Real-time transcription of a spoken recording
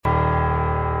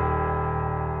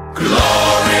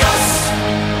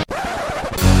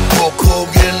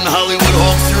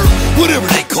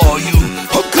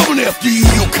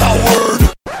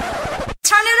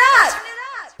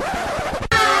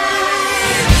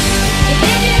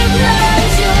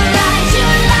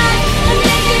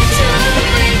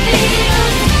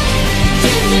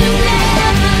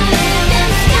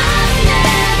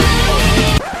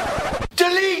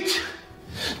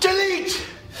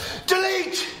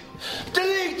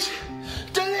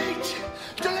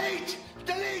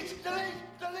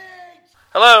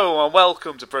Hello and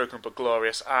welcome to Broken But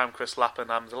Glorious. I'm Chris Lappin.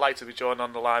 I'm delighted to be joined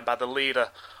on the line by the leader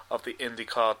of the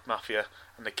IndyCar Mafia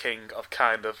and the king of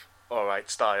kind of alright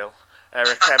style,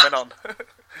 Eric Heminon.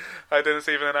 How you doing this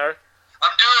evening, Eric?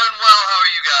 I'm doing well. How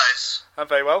are you guys? I'm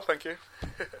very well, thank you.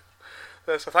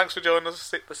 So thanks for joining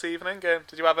us this evening.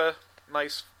 Did you have a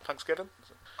nice Thanksgiving?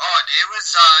 Oh, it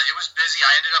was busy.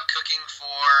 I ended up cooking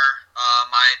for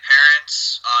my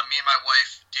parents. Me and my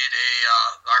wife did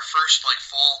our first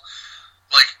full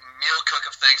meal cook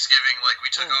of Thanksgiving. We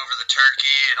took over the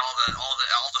turkey and all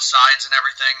the sides and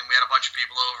everything, and we had a bunch of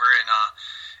people over, and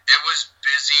it was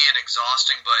busy and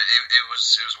exhausting, but it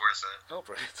was worth it. Oh,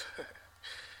 great.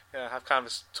 Yeah, I've kind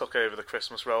of took over the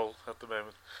Christmas role at the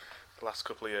moment, the last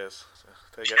couple of years. So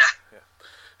there you go.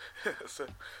 Yeah. so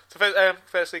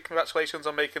firstly, congratulations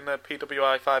on making the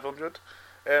PWI 500.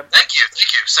 Thank you.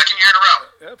 Second year in a row.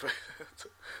 Yeah.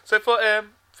 So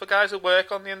for guys who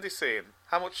work on the indie scene,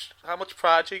 how much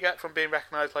pride do you get from being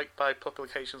recognised by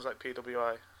publications like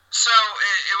PWI? So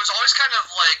it was always kind of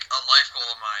like a life goal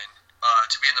of mine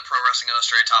to be in the Pro Wrestling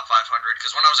Illustrated Top 500.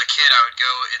 Because when I was a kid, I would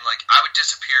go and I would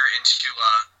disappear into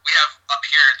we have up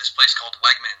here this place called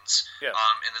Wegmans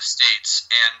in the States,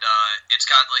 and it's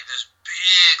got this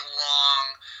big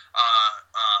long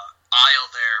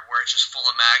aisle there where it's just full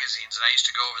of magazines, and I used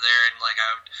to go over there and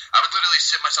I would literally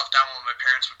sit myself down when my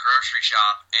parents would grocery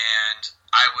shop, and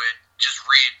I would just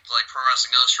read Pro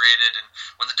Wrestling Illustrated, and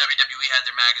when the WWE had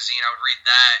their magazine, I would read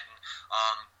that, and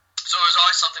so it was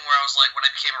always something where I was when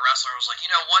I became a wrestler, I was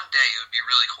one day it would be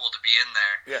really cool to be in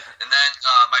there. Yeah. And then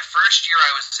my first year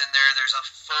I was in there, there's a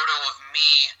photo of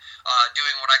me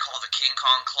doing what I call the King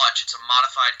Kong clutch. It's a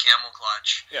modified camel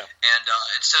clutch. Yeah. And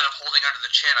instead of holding under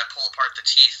the chin, I pull apart the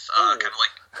teeth, kind of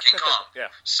like King Kong.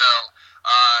 Yeah. So,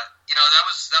 that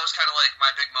was kind of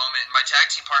my big moment. And my tag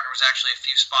team partner was actually a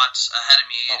few spots ahead of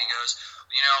me, and he goes,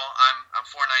 I'm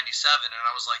 497, and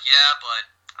I was like, yeah, but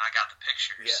I got the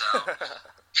picture. Yeah. So.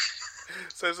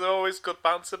 So is there always good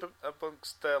banter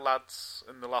amongst the lads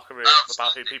in the locker room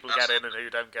about who people get in and who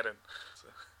don't get in?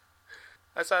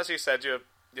 So, as you said, your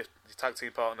tag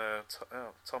team partner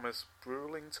Thomas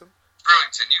Brewington.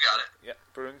 Brewington, you got it. Yeah,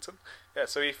 Brewington. Yeah,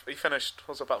 so he finished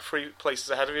about 3 places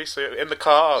ahead of you. So in the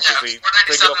car, yeah, does he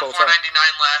bring it up all the time? 499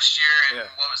 last year, and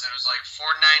what was it? It was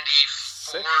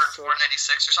 494 or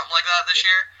 496 or something like that this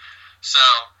year. So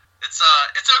it's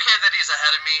okay that he's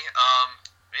ahead of me.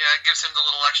 Yeah, it gives him the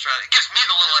little extra. It gives me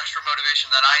the little extra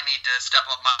motivation that I need to step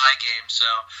up my game. So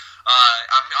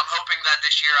I'm hoping that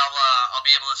this year I'll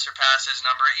be able to surpass his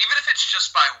number, even if it's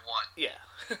just by 1. Yeah.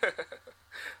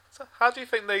 So how do you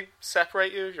think they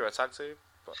separate you if you're a tag team?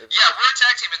 Yeah, we're a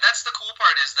tag team, and that's the cool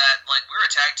part is that we're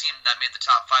a tag team that made the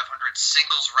top 500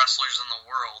 singles wrestlers in the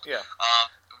world. Yeah.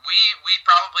 We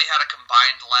probably had a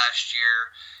combined last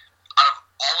year. Out of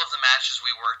all of the matches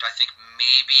we worked, I think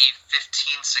maybe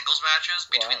 15 singles matches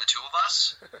between the two of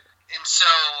us. And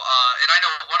so, and I know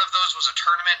one of those was a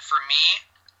tournament for me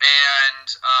and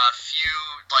a few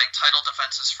title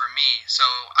defenses for me. So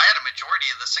I had a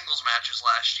majority of the singles matches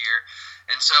last year.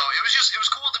 And so it was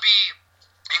cool to be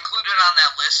included on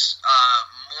that list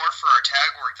more for our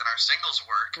tag work than our singles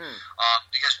work.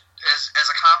 Because as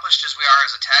accomplished as we are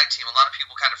as a tag team, a lot of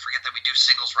people kind of forget that we do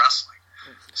singles wrestling.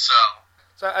 So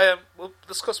we'll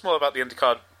discuss more about the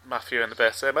IndyCar Mafia in a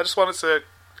bit. I just wanted to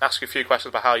ask you a few questions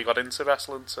about how you got into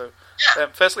wrestling. So,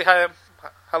 firstly, how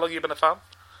long have you been a fan?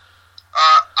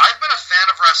 I've been a fan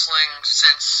of wrestling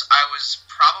since I was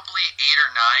probably 8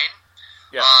 or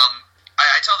 9. Yeah.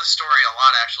 I tell this story a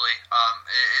lot, actually.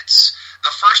 It's the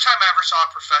first time I ever saw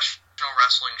a professional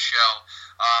wrestling show.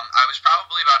 I was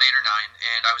probably about 8 or 9,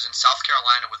 and I was in South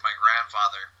Carolina with my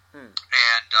grandfather.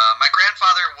 And my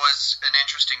grandfather was an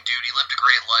interesting dude. He lived a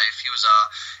great life. He was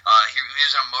he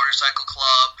was in a motorcycle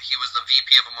club. He was the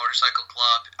VP of a motorcycle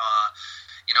club.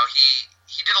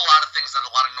 He did a lot of things that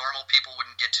a lot of normal people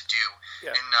wouldn't get to do.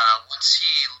 Yeah. And once he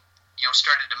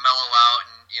started to mellow out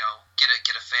and get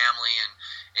a family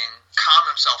and calm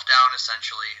himself down,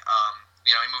 essentially,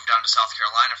 he moved down to South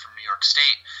Carolina from New York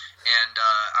State. And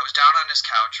I was down on his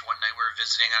couch one night. We were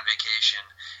visiting on vacation,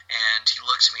 and he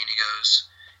looks at me and he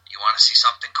goes, "You want to see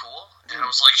something cool?" And I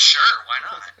was like, "Sure, why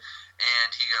not?" And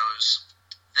he goes,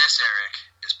 "This, Eric,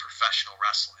 is professional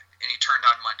wrestling." And he turned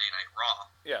on Monday Night Raw.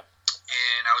 Yeah.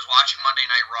 And I was watching Monday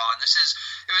Night Raw, and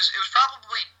it was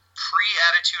probably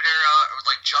pre-Attitude Era, or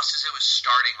just as it was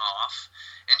starting off.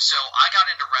 And so I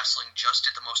got into wrestling just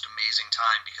at the most amazing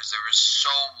time because there was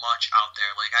so much out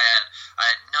there. I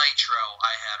had Nitro,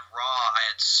 I had Raw, I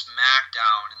had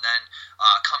SmackDown, and then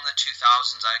come the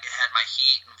 2000s, I had my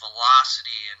Heat and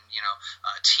Velocity and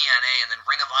TNA, and then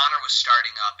Ring of Honor was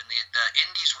starting up, and the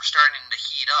indies were starting to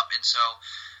heat up, and so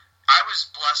I was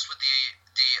blessed with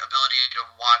the ability to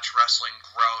watch wrestling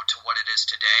grow to what it is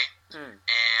today.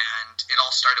 And it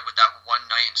all started with that one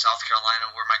night in South Carolina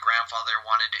where my grandfather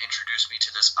wanted to introduce me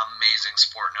to this amazing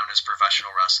sport known as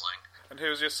professional wrestling. And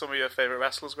who's just some of your favorite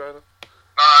wrestlers growing up?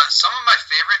 Some of my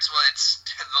favorites, well,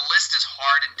 the list is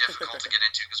hard and difficult to get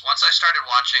into, because once I started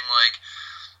watching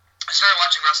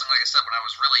wrestling, like I said, when I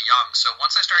was really young. So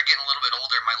once I started getting a little bit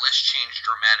older, my list changed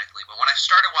dramatically. But when I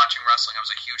started watching wrestling, I was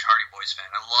a huge Hardy Boys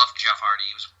fan. I loved Jeff Hardy.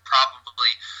 He was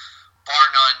probably, bar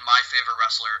none, my favorite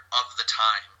wrestler of the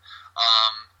time.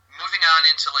 Moving on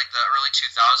into like the early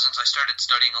 2000s, I started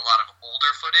studying a lot of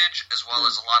older footage as well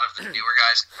as a lot of the newer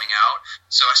guys coming out.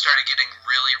 So I started getting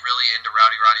really, really into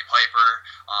Roddy Piper,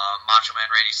 Macho Man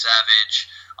Randy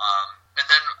Savage, and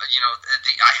then,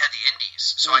 I had the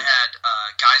indies. So I had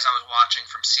guys I was watching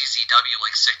from CZW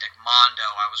like Sick Nick Mondo.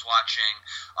 I was watching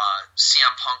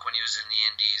CM Punk when he was in the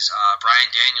indies, Bryan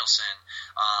Danielson,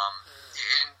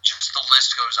 and just the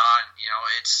list goes on.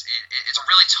 It's a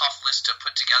really tough list to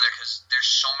put together because there's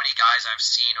so many guys I've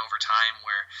seen over time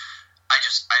where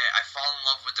I fall in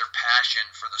love with their passion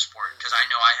for the sport, because I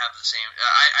know I have the same.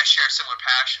 I share a similar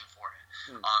passion for it,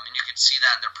 and you can see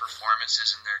that in their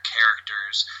performances and their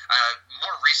characters.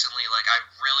 More recently, like I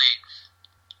really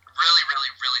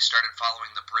started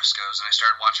following the Briscoes, and I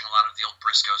started watching a lot of the old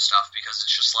Briscoe stuff, because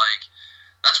it's just like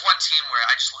that's one team where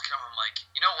I just look at them and I'm like,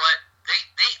 you know what?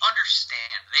 They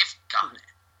understand. They've got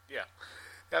it. Yeah.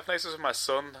 I've noticed with my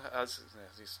son,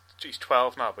 he's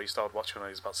 12 now, but he started watching when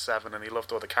he was about 7, and he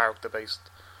loved all the character-based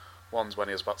ones when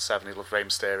he was about 7. He loved Rey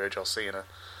Mysterio, John Cena.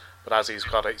 But as he's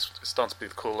got it, he's starting to be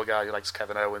the cooler guy. He likes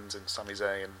Kevin Owens and Sami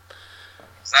Zayn.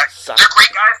 Exactly. They're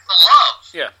great guys to love.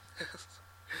 Yeah.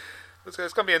 It's going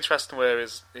to be interesting where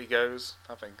he goes,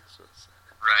 I think.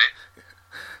 Right.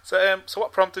 So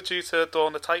what prompted you to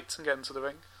don the tights and get into the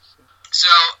ring? So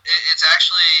it's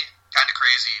actually kind of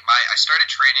crazy. I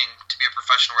started training to be a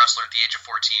professional wrestler at the age of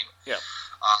 14. Yeah.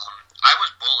 I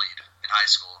was bullied in high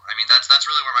school. I mean, that's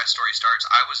really where my story starts.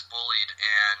 I was bullied,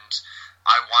 and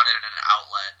I wanted an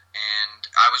outlet. And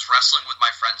I was wrestling with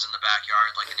my friends in the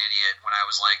backyard like an idiot when I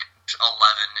was like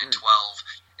 11 and 12.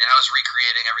 And I was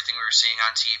recreating everything we were seeing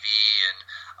on TV and,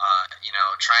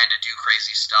 trying to do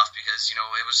crazy stuff because, it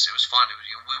was fun.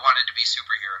 We wanted to be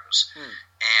superheroes.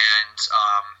 And,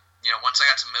 once I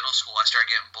got to middle school, I started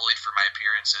getting bullied for my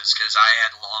appearances because I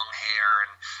had long hair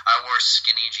and I wore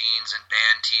skinny jeans and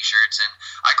band T-shirts, and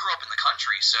I grew up in the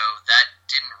country, so that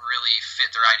didn't really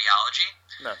fit their ideology.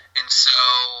 No. And so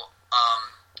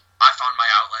I found my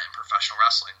outlet in professional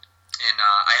wrestling, and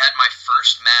I had my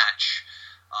first match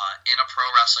in a pro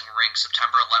wrestling ring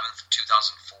September 11th,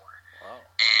 2004. Wow.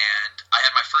 And I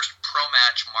had my first pro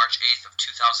match March 8th of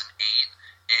 2008,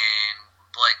 and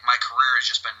like my career has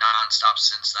just been nonstop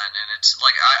since then, and it's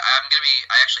like I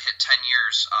actually hit 10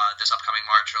 years this upcoming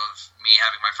March of me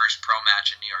having my first pro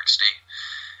match in New York State,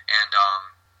 and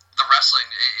the wrestling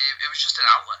it was just an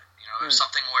outlet, it was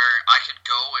something where I could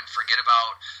go and forget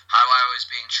about how I was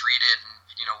being treated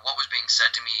and what was being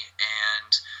said to me,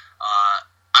 and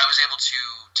I was able to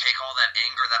take all that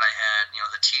anger that I had,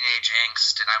 the teenage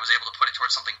angst, and I was able to put it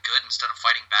towards something good instead of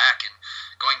fighting back and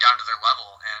going down to their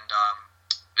level. And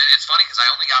it's funny because I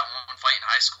only got one fight in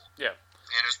high school. Yeah.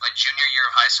 And it was my junior year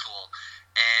of high school,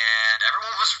 and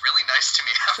everyone was really nice to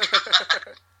me after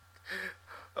that.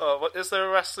 Is there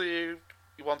a wrestler you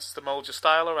wanted to mold your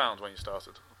style around when you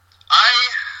started?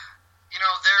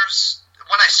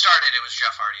 When I started, it was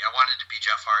Jeff Hardy. I wanted to be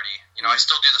Jeff Hardy. I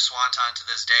still do the Swanton to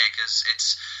this day because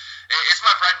it's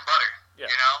my bread and butter. Yeah.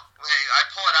 I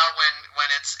pull it out when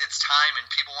it's time and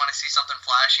people want to see something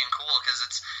flashy and cool because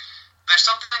there's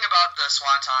something about the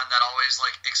Swanton that always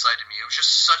excited me. It was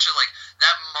just such a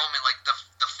that moment,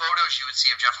 the photos you would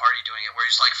see of Jeff Hardy doing it, where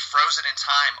he's frozen in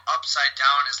time, upside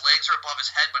down, his legs are above his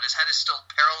head, but his head is still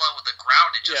parallel with the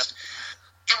ground. It just. Yeah.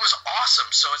 It was awesome.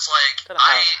 So it's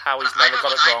how he's never got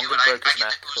it wrong and broke his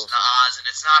neck. I get the Nas, and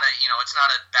it's not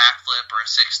a backflip or a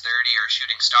 630 or a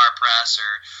shooting star press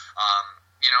or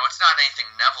it's not anything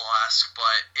Neville-esque,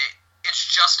 but it's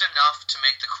just enough to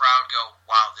make the crowd go,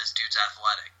 wow, this dude's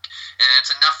athletic, and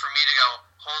it's enough for me to go,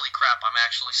 holy crap, I'm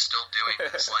actually still doing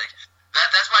this.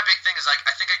 That's my big thing is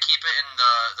I think I keep it in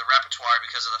the repertoire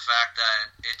because of the fact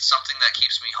that it's something that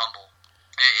keeps me humble.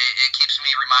 It keeps me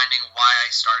reminding why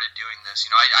I started doing this.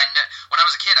 When I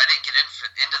was a kid, I didn't get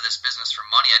into this business for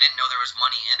money. I didn't know there was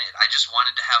money in it. I just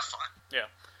wanted to have fun. Yeah.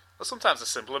 Well, sometimes the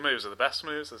simpler moves are the best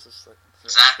moves.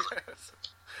 Exactly.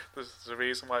 There's a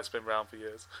reason why it's been around for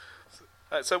years.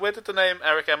 So where did the name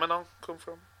Eric Emanon come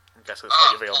from? I'm guessing it's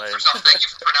not your real name. First off, thank you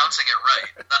for pronouncing it right.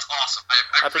 That's awesome.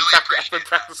 I really appreciate it. I've been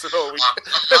practicing all week.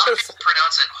 A lot of people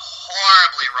pronounce it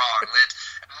horribly wrong.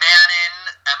 Manin,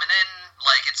 Eminem,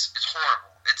 like it's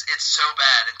horrible. It's so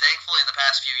bad, and thankfully in the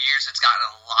past few years it's gotten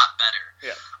a lot better.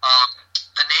 Yeah.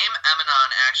 The name Eminon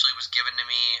actually was given to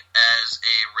me as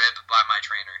a rib by my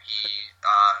trainer. He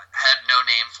had no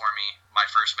name for me my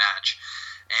first match,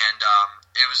 and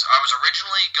I was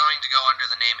originally going to go under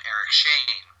the name Eric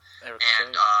Shane.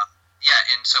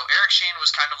 And so Eric Shane was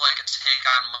kind of like a take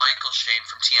on Michael Shane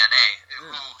from TNA,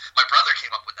 who my brother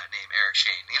came up with that name, Eric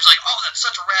Shane. He was like, "Oh, that's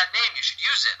such a rad name. You should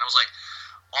use it." And I was like,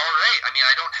 "All right. I mean,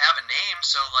 I don't have a name,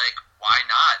 so like, why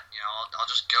not? You know, I'll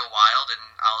just go wild and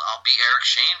I'll be Eric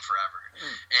Shane forever."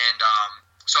 And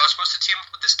so I was supposed to team up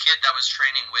with this kid that was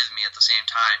training with me at the same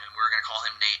time, and we were going to call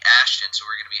him Nate Ashton. So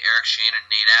we were going to be Eric Shane and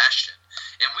Nate Ashton,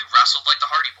 and we wrestled like the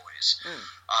Hardy Boys.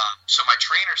 So my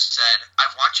trainer said, "I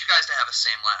want you guys to have the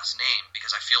same last name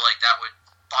because I feel like that would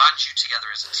bond you together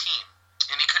as a team."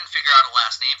 And he couldn't figure out a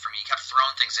last name for me. He kept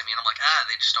throwing things at me, and I'm like,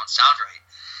 they just don't sound right.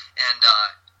 And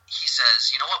he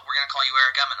says, "You know what? We're going to call you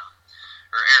Eric Eminon,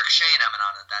 or Eric Shane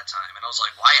Eminon at that time." And I was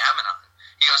like, "Why Eminon?"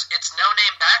 He goes, "It's no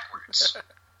name backwards.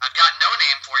 I've got no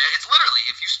name for you. It's literally,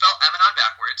 if you spell Eminon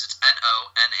backwards, it's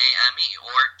Noname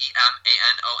or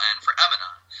Emanon for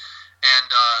Eminon." And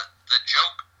the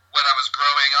joke when I was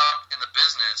growing up in the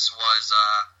business was,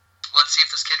 let's see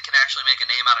if this kid can actually make a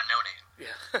name out of no name.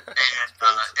 Yeah.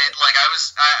 And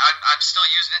I'm still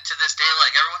using it to this day.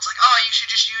 Like everyone's like, "Oh, you should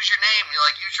just use your name. You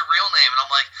like use your real name." And I'm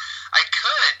like, I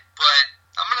could, but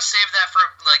I'm gonna save that for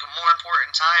like a more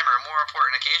important time or a more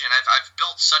important occasion. I've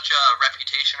built such a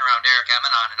reputation around Eric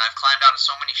Eminon, and I've climbed out of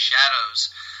so many shadows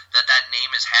that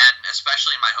name has had,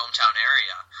 especially in my hometown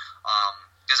area.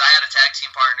 Because I had a tag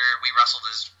team partner, we wrestled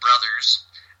as brothers.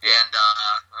 And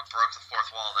I broke the fourth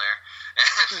wall there.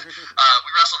 And we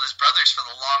wrestled as brothers for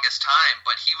the longest time,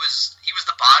 but he was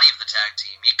the body of the tag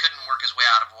team. He couldn't work his way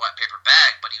out of a wet paper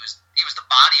bag, but he was the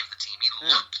body of the team. He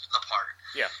looked the part.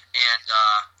 Yeah. And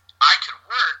I could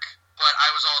work, but I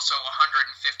was also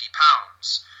 150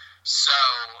 pounds. So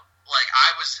like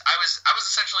I was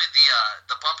essentially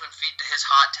the bump and feed to his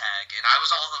hot tag, and I was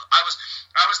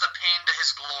the pain to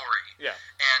his glory. Yeah.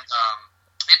 And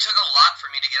it took a lot for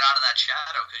me to get out of that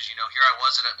shadow because, you know, here I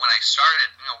was when I started,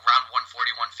 you know, around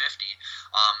 140, 150,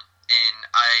 and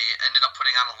I ended up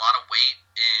putting on a lot of weight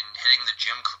and hitting the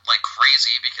gym like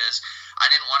crazy because I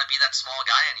didn't want to be that small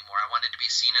guy anymore. I wanted to be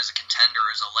seen as a contender,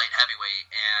 as a light heavyweight,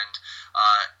 and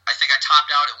I think I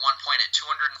topped out at one point at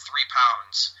 203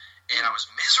 pounds, and I was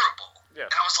miserable. Yeah.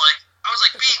 And I was like,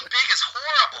 being big is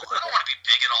horrible. I don't want to be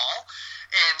big at all.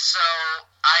 And so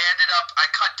I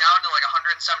cut down to like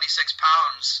 176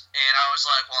 pounds, and I was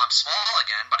like, well, I'm small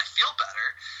again, but I feel better.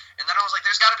 And then I was like,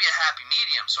 there's got to be a happy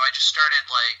medium. So I just started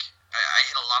like, I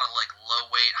hit a lot of like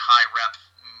low weight, high rep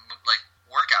like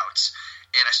workouts,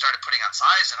 and I started putting on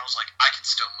size, and I was like, I can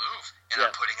still move, and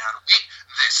I'm putting on weight.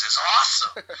 This is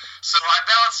awesome. So I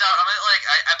balanced out. I mean, like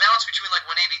I balance between like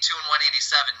 182 and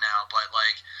 187 now, but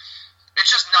like, it's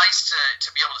just nice to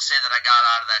be able to say that I got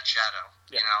out of that shadow,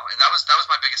 you know. And that was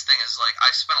my biggest thing is like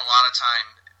I spent a lot of time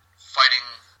fighting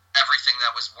everything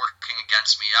that was working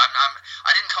against me.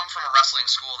 I didn't come from a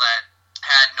wrestling school that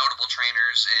had notable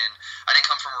trainers, and I didn't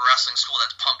come from a wrestling school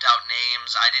that's pumped out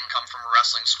names. I didn't come from a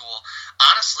wrestling school,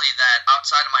 honestly, that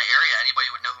outside of my area anybody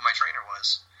would know who my trainer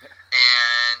was.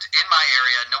 And in my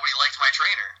area nobody liked my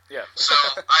trainer. Yeah. So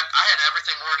I had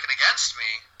everything working against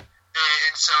me.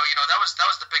 And so, you know, that was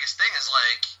the biggest thing is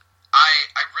like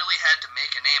I really had to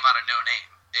make a name out of no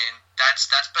name, and that's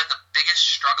been the biggest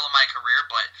struggle in my career.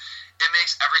 But it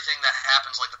makes everything that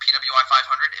happens, like the PWI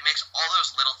 500, it makes all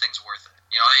those little things worth it.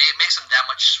 You know, it makes them that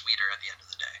much sweeter at the end of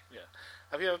the day. Yeah.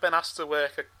 Have you ever been asked to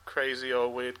work a crazy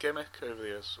or weird gimmick over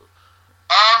the years?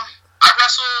 I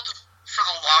wrestled for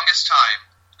the longest time,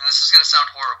 and this is going to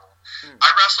sound horrible. I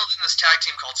wrestled in this tag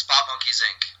team called Spot Monkeys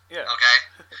Inc. Yeah. Okay.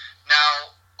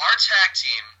 Now, our tag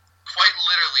team, quite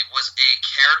literally, was a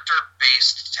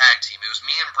character-based tag team. It was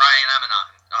me and Brian Eminon,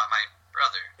 my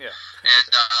brother. Yeah.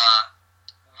 And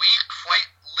we quite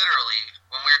literally,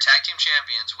 when we were tag team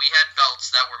champions, we had belts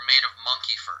that were made of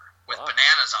monkey fur with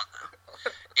bananas on them.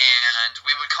 And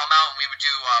we would come out and we would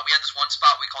do, we had this one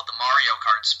spot we called the Mario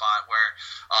Kart spot where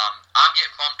I'm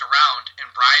getting bumped around and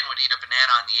Brian would eat a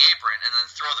banana on the apron and then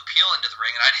throw the peel into the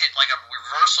ring, and I'd hit like a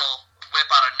reversal whip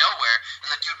out of nowhere, and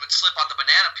the dude would slip on the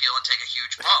banana peel and take a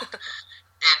huge bump.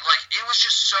 And like, it was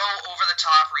just so over the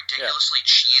top, ridiculously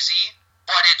cheesy,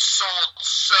 but it sold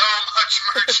so much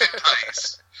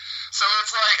merchandise. So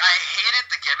it's like, I hated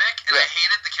the gimmick and I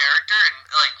hated the character, and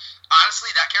like,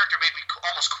 honestly, that character made me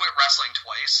almost quit wrestling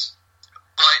twice.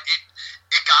 but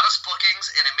it got us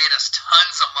bookings and it made us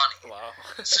tons of money. Wow.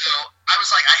 So I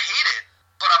was like, I hate it,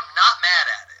 but I'm not mad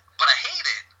at it. But I hate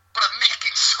it, but I'm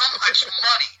making so much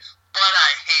money, but I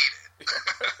hate it.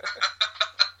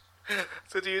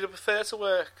 So do you prefer to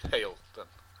work heel then?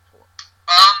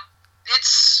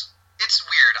 It's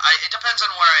weird. It depends on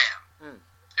where I am.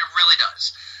 It really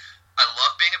does. I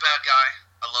love being a bad guy.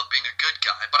 I love being a good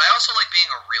guy, but I also like being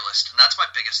a realist, and that's my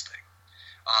biggest thing.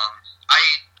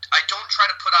 I don't try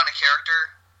to put on a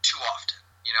character too often,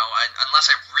 unless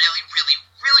I really, really,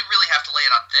 really, really have to lay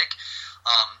it on thick.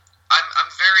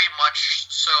 I'm very much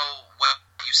so what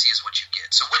you see is what you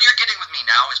get. So what you're getting with me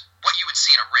now is what you would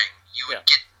see in a ring. You would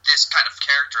get this kind of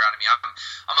character out of me.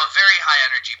 I'm a very high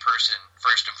energy person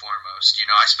first and foremost.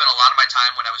 I spent a lot of my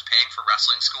time when I was paying for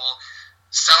wrestling school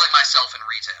selling myself in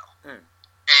retail.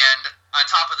 And on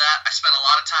top of that, I spent a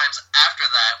lot of times after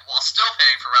that, while still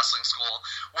paying for wrestling school,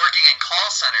 working in call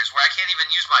centers where I can't even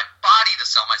use my body to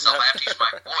sell myself. I have to use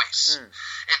my voice.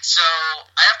 And so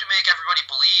I have to make everybody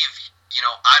believe,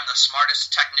 I'm the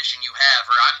smartest technician you have,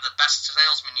 or I'm the best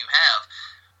salesman you have,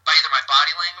 by either my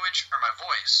body language or my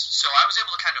voice. So I was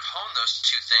able to kind of hone those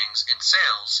two things in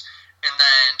sales and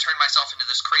then turn myself into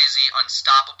this crazy,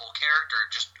 unstoppable character,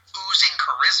 just oozing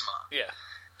charisma. Yeah.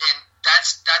 And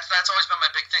that's always been my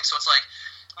big thing. So it's like,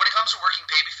 when it comes to working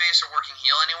babyface or working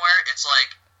heel anywhere, it's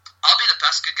like, I'll be the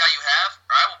best good guy you have,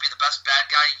 or I will be the best bad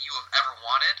guy you have ever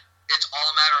wanted. It's all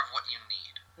a matter of what you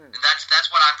need. And that's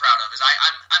what I'm proud of, is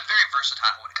I'm very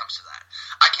versatile when it comes to that.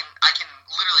 I can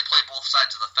literally play both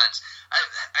sides of the fence.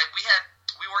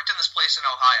 We worked in this place in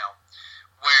Ohio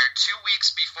where 2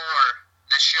 weeks before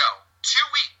the show, 2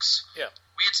 weeks,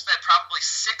 we had spent probably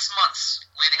 6 months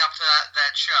leading up to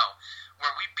that show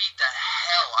where we beat the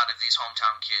hell out of these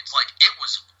hometown kids. Like, it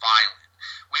was violent.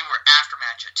 We were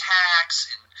after-match attacks,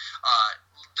 and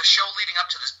the show leading up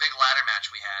to this big ladder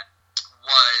match we had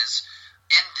was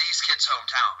in these kids'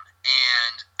 hometown.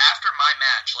 And after my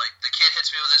match, like, the kid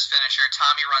hits me with his finisher,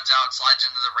 Tommy runs out, slides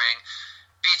into the ring,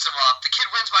 beats him up. The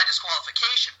kid wins by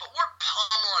disqualification, but we're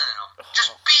pummeling him,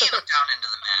 just beating him down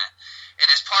into the mat. And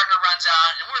his partner runs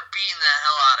out, and we're beating the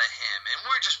hell out of him. And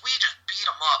we just beat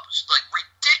him up. It's like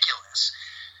ridiculous.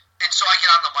 And so I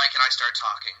get on the mic and I start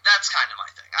talking. That's kind of my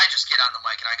thing. I just get on the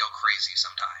mic and I go crazy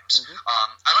sometimes.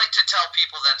 I like to tell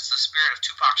people that it's the spirit of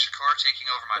Tupac Shakur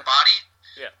taking over my body.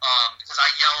 Because I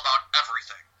yell about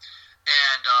everything.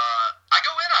 And I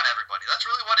go in on everybody. That's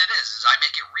really what it is I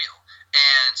make it real.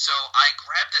 And so I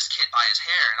grab this kid by his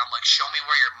hair, and I'm like, show me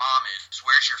where your mom is.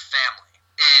 Where's your family?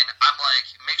 And I'm like,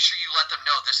 make sure you let them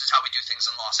know this is how we do things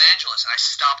in Los Angeles. And I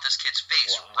stomp this kid's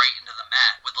face right into the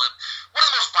mat with one of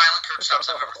the most violent curb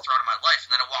stomps I've ever thrown in my life.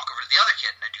 And then I walk over to the other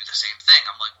kid, and I do the same thing.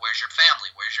 I'm like, where's your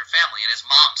family? Where's your family? And his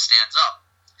mom stands up.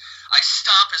 I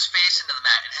stomp his face into the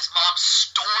mat, and his mom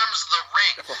storms the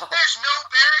ring. There's no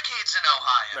barricades in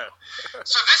Ohio.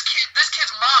 So this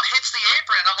kid's mom hits the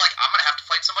apron, and I'm like, I'm gonna have to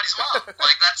fight somebody's mom.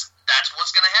 Like, that's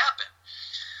what's gonna happen.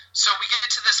 So we get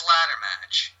to this ladder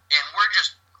match, and we're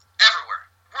just everywhere.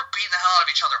 We're beating the hell out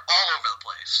of each other all over the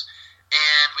place.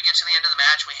 And we get to the end of the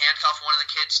match, we handcuff one of the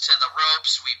kids to the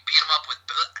ropes, we beat him up we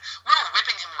were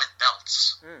whipping him with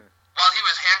belts while he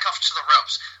was handcuffed to the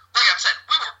ropes. Like I said,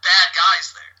 we were bad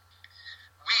guys there.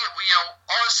 We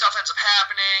all this stuff ends up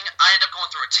happening. I end up going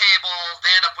through a table.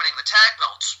 They end up winning the tag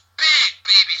belts. Big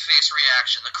babyface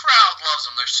reaction. The crowd loves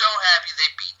them. They're so happy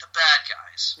they beat the bad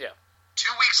guys. 2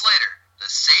 weeks later, the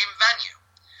same venue.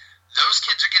 Those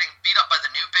kids are getting beat up by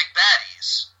the new big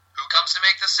baddies. Who comes to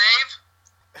make the save?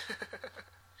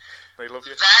 They love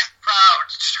you. That crowd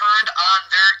turned on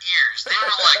their ears. They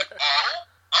were like, oh,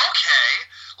 okay,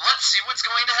 let's see what's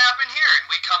going to happen here. And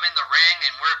we come in the ring,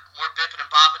 and we're bipping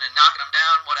and bopping and knocking them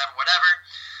down, whatever.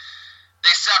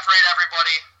 They separate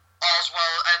everybody. All's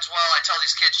well, ends well. I tell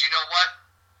these kids, you know what?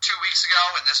 2 weeks ago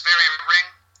in this very ring,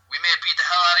 we may have beat the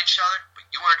hell out of each other, but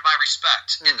you earned my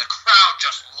respect. And the crowd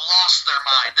just lost their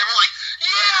mind. They were like,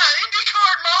 yeah,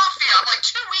 IndyCar Mafia. I'm like,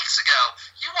 2 weeks ago,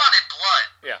 you wanted blood.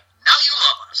 Now you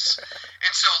love us.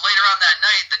 And so later on that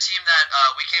night, the team that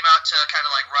we came out to kind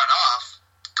of like run off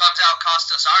comes out, cost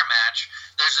us our match.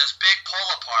 There's this big pull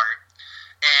apart,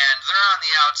 and they're on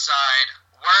the outside.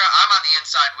 I'm on the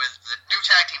inside with the new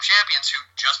tag team champions who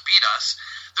just beat us.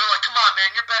 They're like, come on, man,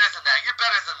 you're better than that. You're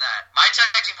better than that. My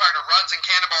tag team partner runs and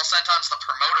cannonball sentons the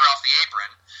promoter off the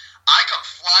apron. I come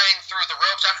flying through the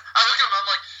ropes. I look at them, I'm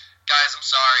like, guys, I'm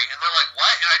sorry. And they're like,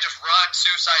 what? And I just run,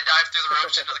 suicide dive through the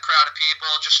ropes into the crowd of people,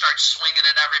 just start swinging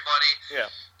at everybody.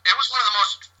 It was one of the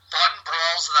most fun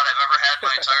brawls that I've ever had in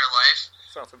my entire life.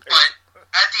 Sounds amazing. But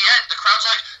at the end, the crowd's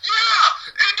like,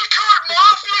 yeah, IndyCar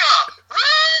Mafia!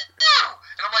 Woo!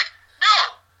 And I'm like, no,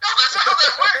 No, that's not how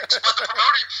that works. But the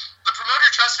promoter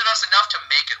trusted us enough to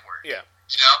make it work. Yeah.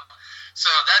 You know? So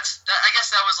I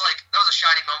guess that was a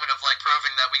shining moment of like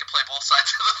proving that we could play both sides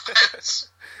of the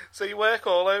fence. So you work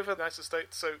all over the United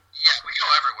States. So yeah, we go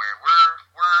everywhere.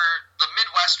 We're the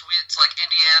Midwest. It's like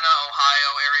Indiana, Ohio,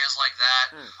 areas like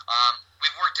that.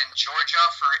 We've worked in Georgia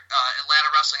for Atlanta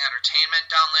Wrestling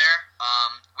Entertainment down there.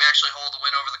 We actually hold a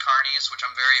win over the Carnies, which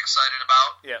I'm very excited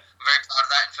about. Yeah, I'm very proud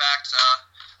of that. In fact,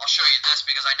 I'll show you this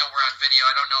because I know we're on video.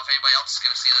 I don't know if anybody else is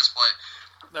going to see this, but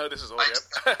no, this is audio.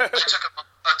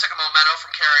 I took a memento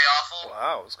from Kerry Awful.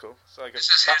 Wow, that's cool. So I guess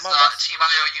this is his Team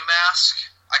IOU mask.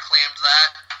 I claimed that.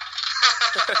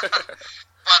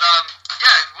 But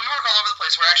yeah, we work all over the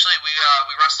place. We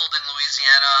wrestled in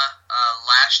Louisiana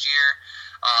last year,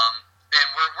 and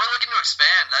we're looking to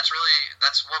expand. That's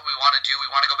what we want to do. We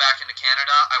want to go back into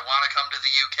Canada. I want to come to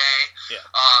the UK. Yeah.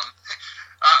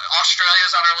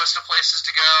 Australia's on our list of places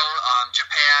to go.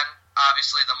 Japan,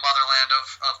 obviously the motherland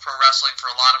of pro wrestling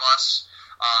for a lot of us.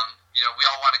 We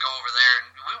all want to go over there, and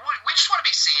we just want to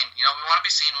be seen. We want to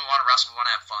be seen. We want to wrestle. We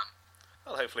want to have fun.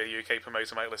 Well, hopefully a UK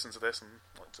promoter might listen to this and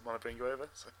want to bring you over.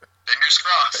 So. Fingers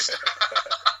crossed.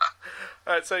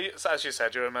 Alright, so as you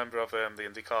said, you're a member of the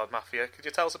IndyCar Mafia. Could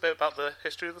you tell us a bit about the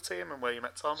history of the team and where you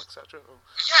met Tom, etc.?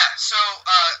 Yeah, so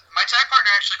my tag partner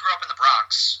actually grew up in the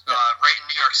Bronx, right in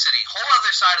New York City, whole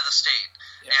other side of the state.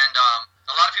 Yeah. And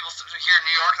a lot of people here in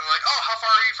New York are like, oh, how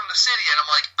far are you from the city? And I'm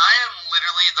like, I am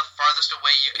literally the farthest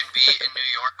away you can be in New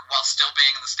York while still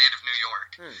being in the state of New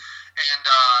York. And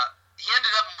he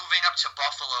ended up moving up to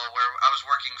Buffalo, where I was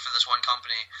working for this one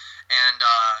company, and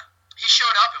he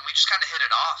showed up, and we just kind of hit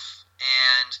it off,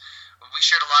 and we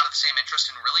shared a lot of the same interest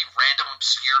in really random,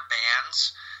 obscure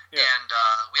bands, and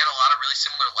we had a lot of really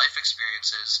similar life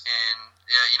experiences, and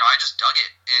I just dug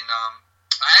it, and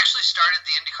I actually started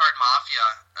the IndyCar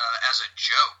Mafia as a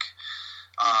joke.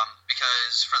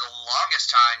 Because for the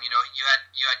longest time, you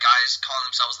had guys calling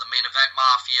themselves the Main Event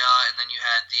Mafia, and then you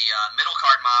had the Middle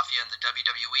Card Mafia and the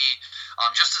WWE,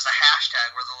 just as a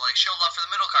hashtag where they're like, show love for the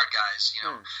middle card guys,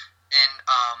 And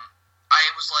I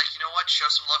was like, you know what, show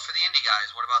some love for the indie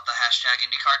guys. What about the hashtag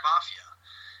IndyCard Mafia?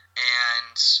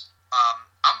 And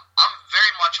I'm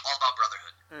very much all about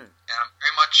brotherhood, and I'm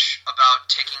very much about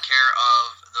taking care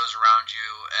of those around you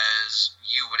as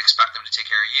you would expect them to take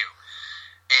care of you.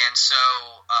 And so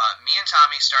me and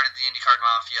Tommy started the IndyCar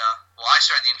Mafia. Well, I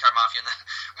started the IndyCar Mafia, and then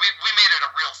we made it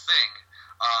a real thing.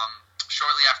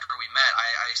 Shortly after we met,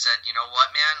 I said, you know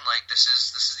what, man? Like, this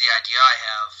is the idea I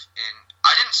have. And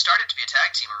I didn't start it to be a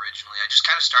tag team originally. I just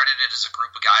kind of started it as a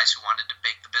group of guys who wanted to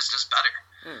make the business better.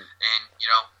 And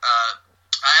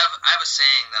I have a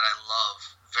saying that I love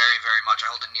very, very much.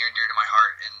 I hold it near and dear to my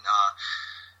heart, and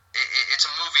it's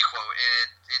a movie quote.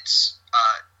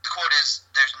 The quote is,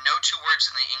 "There's no two words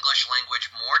in the English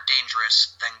language more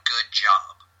dangerous than good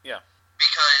job." Yeah.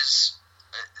 Because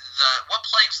what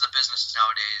plagues the business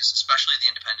nowadays, especially the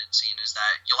independent scene, is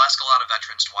that you'll ask a lot of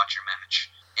veterans to watch your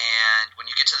match, and when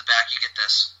you get to the back, you get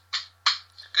this: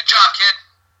 "Good job, kid."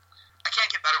 I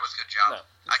can't get better with good job. No.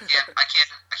 I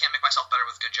can't make myself better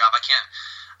with good job. I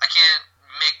can't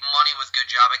make money with good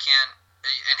job. I can't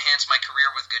enhance my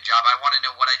career with good job. I want to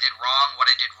know what I did wrong, what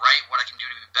I did right, what I can do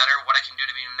to be better, what I can do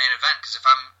to be in the main event. Because if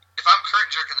I'm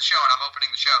curtain jerking the show and I'm opening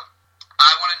the show,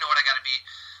 I want to know what I got to be,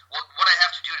 what I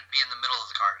have to do to be in the middle of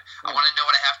the card. I want to know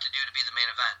what I have to do to be the main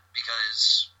event,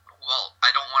 because, well, I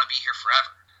don't want to be here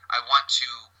forever. I want to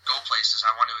go places.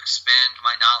 I want to expand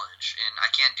my knowledge, and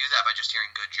I can't do that by just hearing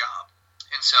good job.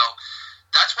 And so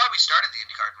that's why we started the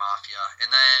IndyCar Mafia, and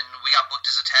then we got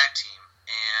booked as a tag team,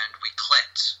 and we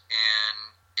clicked,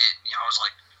 and I was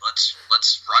like, let's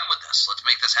run with this. Let's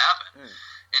make this happen.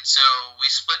 And so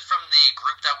we split from the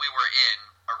group that we were in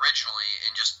originally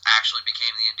and just actually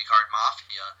became the IndyCar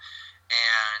Mafia.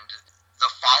 And the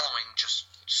following,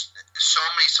 just so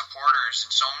many supporters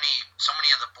and so many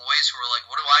of the boys who were like,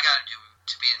 what do I got to do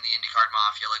to be in the IndyCar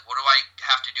Mafia? Like, what do I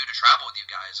have to do to travel with you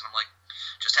guys? And I'm like,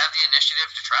 just have the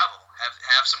initiative to travel.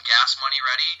 Have some gas money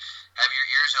ready. Have your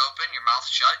ears open, your mouth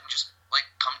shut, and just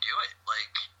come do it.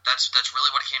 That's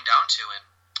really what it came down to. And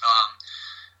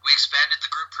we expanded the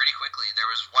group pretty quickly. There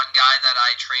was one guy that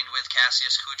I trained with,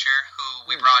 Cassius Kucher, who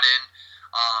we brought in,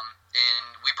 and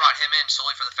we brought him in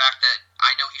solely for the fact that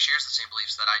I know he shares the same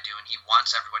beliefs that I do, and he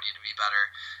wants everybody to be better,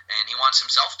 and he wants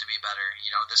himself to be better.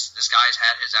 This guy's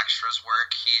had his extras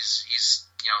work. He's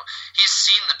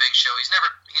seen the big show. He's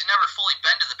never fully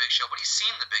been to the big show, but he's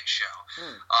seen the big show.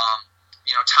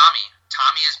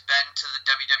 Tommy has been to the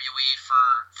WWE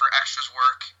for extras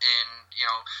work in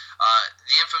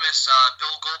the infamous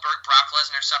Bill Goldberg Brock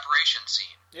Lesnar separation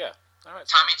scene. Yeah. All right,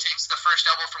 Tommy takes the first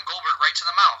elbow from Goldberg right to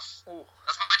the mouth. Ooh.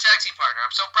 That's my partner.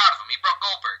 I'm so proud of him. He broke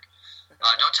Goldberg.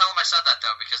 Don't tell him I said that,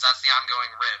 though, because that's the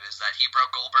ongoing rib, is that he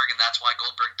broke Goldberg, and that's why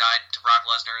Goldberg died to Brock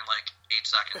Lesnar in, 8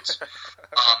 seconds.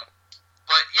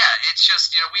 But, yeah, it's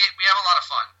just, we have a lot of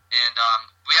fun. And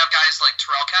we have guys like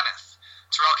Terrell Kenneth.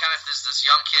 Terrell Kenneth is this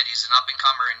young kid. He's an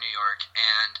up-and-comer in New York,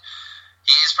 and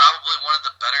he's probably one of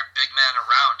the better big men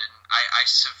around, and I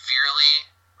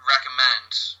severely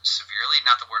recommend,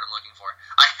 not the word I'm looking for,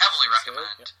 I heavily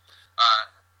recommend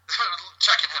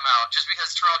checking him out, just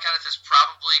because Terrell Kenneth is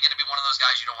probably going to be one of those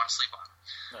guys you don't want to sleep on.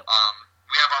 No.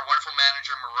 We have our wonderful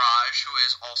manager, Mirage, who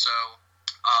is also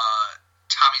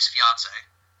Tommy's fiance.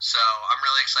 So I'm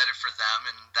really excited for them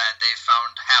and that they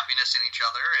found happiness in each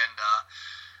other, and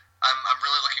I'm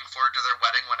really looking forward to their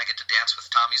wedding when I get to dance with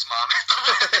Tommy's mom at the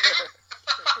wedding.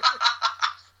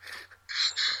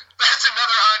 That's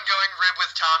another ongoing rib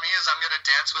with Tommy, is I'm going to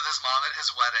dance with his mom at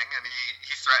his wedding, and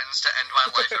he threatens to end my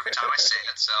life every time I say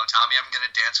it. So, Tommy, I'm going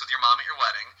to dance with your mom at your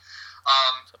wedding.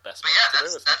 But yeah,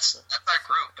 that's our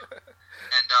group,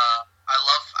 and I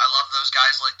love those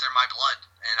guys like they're my blood,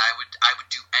 and I would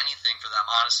do anything for them.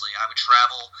 Honestly, I would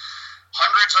travel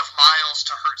hundreds of miles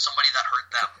to hurt somebody that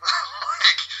hurt them.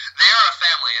 They are a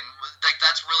family, and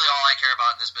that's really all I care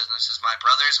about in this business, is my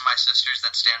brothers and my sisters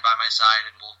that stand by my side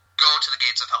and will go to the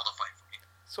gates of hell to fight for me.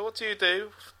 So what do you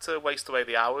do to waste away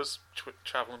the hours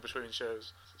traveling between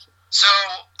shows? So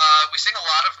we sing a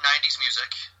lot of 90s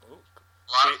music. Ooh.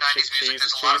 A lot of 90s music.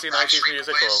 There's a lot of 90s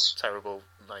music Boys. Or terrible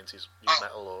 90s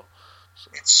metal or... So.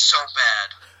 It's so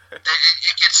bad.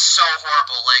 it gets so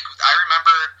horrible. I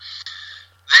remember...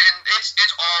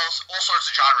 It's all sorts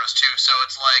of genres, too. So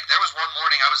it's there was one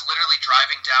morning I was literally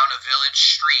driving down a village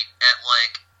street at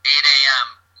 8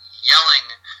 a.m.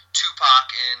 yelling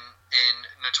Tupac in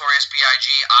Notorious B.I.G.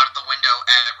 out of the window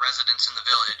at residents in the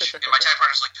village. And my tag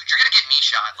partner's like, dude, you're going to get me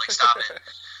shot. Stop it.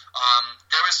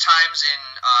 There was times in...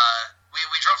 We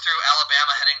drove through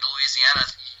Alabama heading to Louisiana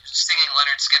singing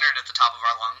Leonard Skinner at the top of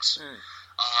our lungs.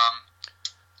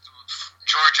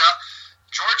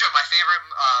 Georgia, my favorite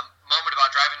moment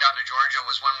about driving down to Georgia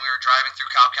was when we were driving through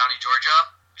Cobb County, Georgia,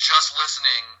 just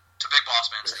listening to Big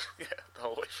Boss Man's theme. Yeah, the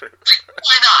whole way through.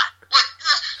 Why not?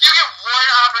 You get one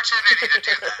opportunity to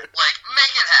do that.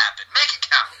 Make it happen. Make it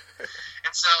count.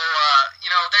 And so,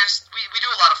 we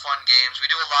do a lot of fun games. We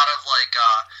do a lot of,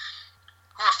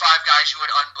 who are 5 guys you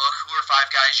would unbook, who are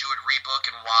 5 guys you would rebook,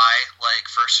 and why,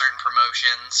 for certain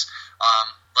promotions.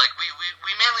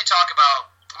 We mainly talk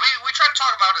about... We try to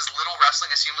talk about as little wrestling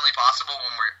as humanly possible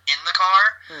when we're in the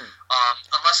car,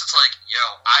 unless it's yo,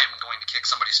 I am going to kick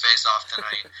somebody's face off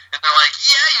tonight. And they're like,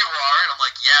 yeah, you are. And I'm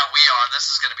like, yeah, we are.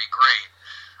 This is going to be great.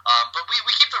 But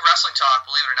we keep the wrestling talk,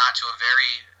 believe it or not, to a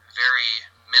very, very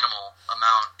minimal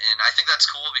amount. And I think that's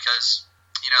cool because,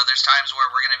 there's times where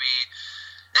we're going to be...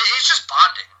 It's just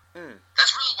bonding.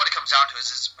 That's really what it comes down to,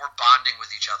 is we're bonding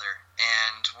with each other.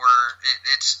 And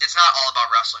it's not all about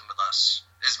wrestling with us.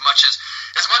 As much as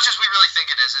we really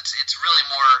think it is, it's really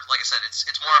more, like I said, it's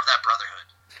more of that brotherhood.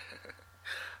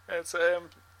 It's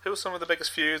who are some of the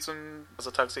biggest feuds as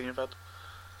a tag team you've had?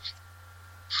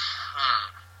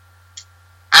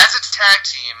 As a tag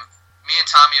team, me and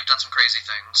Tommy have done some crazy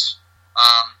things.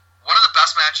 One of the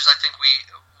best matches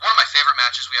one of my favorite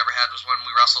matches we ever had was when we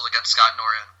wrestled against Scott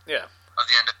Norton. Yeah. Of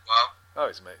the NWO. Oh,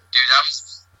 he's amazing. Dude, that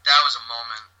was a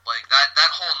moment. That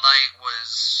whole night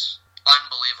was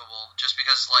unbelievable, just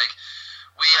because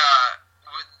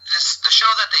the show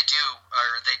that they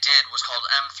did was called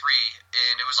M3,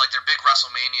 and it was their big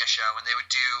WrestleMania show, and they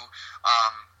would do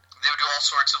all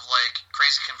sorts of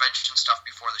crazy convention stuff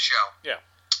before the show. Yeah.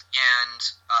 And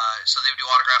so they would do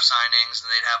autograph signings,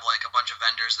 and they'd have a bunch of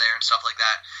vendors there and stuff like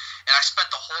that. And I spent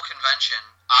the whole convention,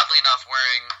 oddly enough,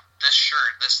 wearing this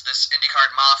shirt, this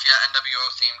IndyCar Mafia NWO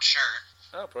themed shirt.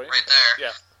 Oh, brilliant! Right there.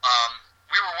 Yeah.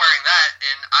 We were wearing that,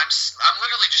 and I'm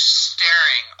literally just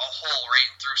staring a hole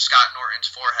right through Scott Norton's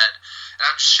forehead, and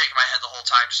I'm just shaking my head the whole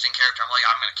time, just in character. I'm like,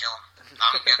 I'm gonna kill him.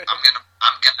 I'm gonna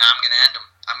end him.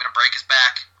 I'm gonna break his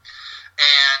back.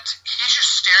 And he's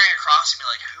just staring across at me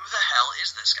like, who the hell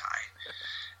is this guy?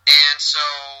 And so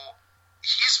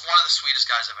he's one of the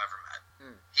sweetest guys I've ever met.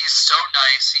 He's so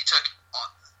nice. He took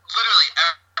literally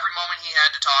every moment he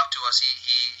had to talk to us.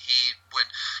 He would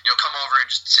come over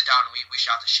and just sit down, and we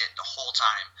shot the shit the whole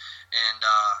time. And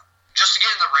just to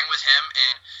get in the ring with him,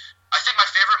 and I think my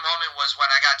favorite moment was when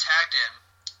I got tagged in.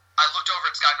 I looked over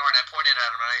at Scott Norton, I pointed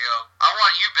at him, and I go, I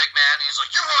want you, big man. And he's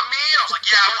like, you want me? And I was like,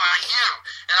 yeah, I want you.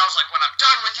 And I was like, when I'm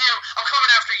done with you, I'm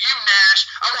coming after you, Nash.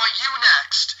 I want you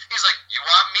next. He's like, you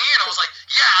want me? And I was like,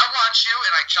 yeah, I want you.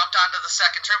 And I jumped onto the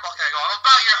second turnbuckle, and I go, I'm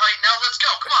about your height now. Let's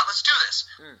go. Come on, let's do this.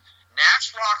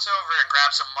 Nash walks over and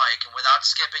grabs a mic, and without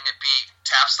skipping a beat,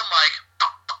 taps the mic,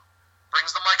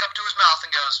 brings the mic up to his mouth,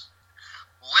 and goes,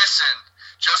 "Listen,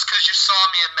 just because you saw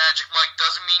me in Magic Mike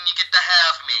doesn't mean you get to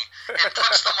have me," and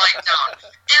puts the mic down.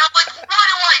 And I'm like, what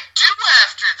do I do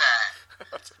after that?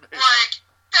 Like,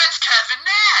 that's Kevin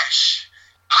Nash.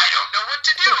 I don't know what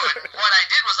to do. And what I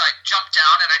did was I jumped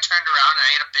down and I turned around and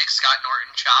I ate a big Scott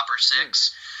Norton chop or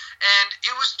six. And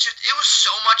it was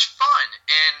so much fun.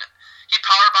 And he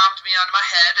powerbombed me onto my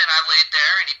head and I laid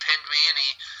there and he pinned me and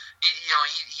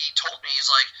he told me,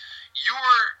 he's like, "You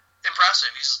were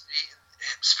impressive." He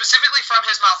specifically from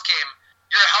his mouth came,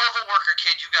 "You're a hell of a worker,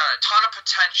 kid. You got a ton of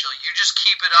potential. You just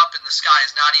keep it up, and the sky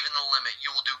is not even the limit.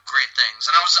 You will do great things."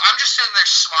 And I'm just sitting there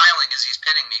smiling as he's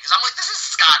pinning me because I'm like, this is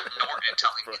Scott Norton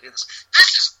telling me this. This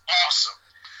is awesome.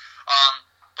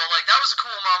 But like that was a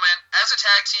cool moment. As a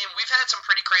tag team, we've had some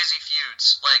pretty crazy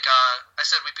feuds. Like I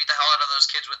said, we beat the hell out of those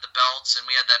kids with the belts, and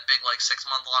we had that big like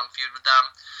 6-month-long feud with them.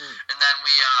 And then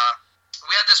we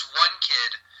had this one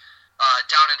kid.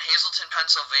 Down in Hazleton,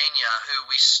 Pennsylvania,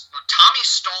 Tommy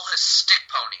stole his stick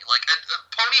pony, like a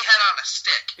pony head on a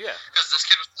stick. Yeah. Because this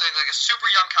kid was playing like a super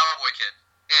young cowboy kid,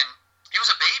 and he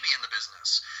was a baby in the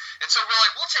business. And so we're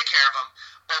like, we'll take care of him,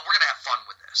 but we're gonna have fun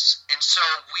with this. And so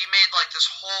we made like this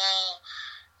whole,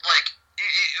 like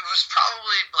it was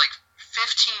probably like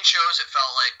 15 shows. It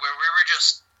felt like where we were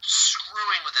just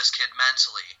screwing with this kid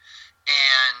mentally.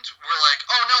 And we're like,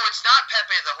 oh no, it's not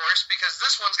Pepe the horse because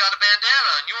this one's got a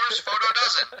bandana and yours photo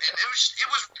doesn't. And it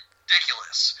was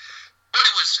ridiculous, but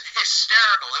it was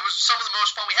hysterical. It was some of the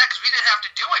most fun we had because we didn't have to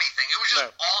do anything. It was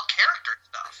just all character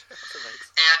stuff.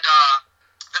 And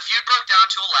the feud broke down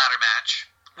to a ladder match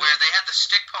where they had the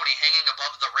stick pony hanging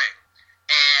above the ring,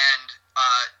 and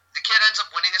the kid ends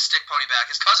up winning his stick pony back.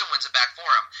 His cousin wins it back for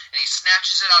him, and he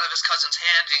snatches it out of his cousin's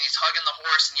hand and he's hugging the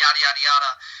horse and yada yada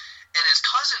yada. And his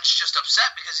cousin's just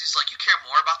upset because he's like, "You care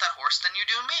more about that horse than you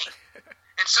do me."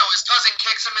 And so his cousin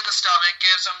kicks him in the stomach,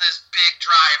 gives him this big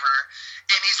driver,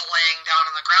 and he's laying down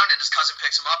on the ground, and his cousin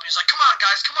picks him up, and he's like, "Come on,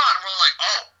 guys, come on." And we're like,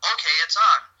 "Oh, okay, it's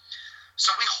on."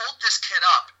 So we hold this kid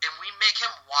up, and we make him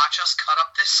watch us cut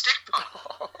up this stick pony.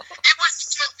 It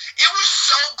was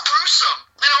so gruesome.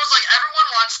 And I was like, everyone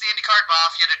wants the IndyCar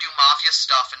Mafia to do Mafia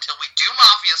stuff until we do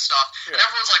Mafia stuff, and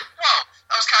everyone's like, "Whoa,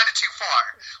 that was kind of too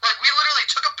far." Like, we literally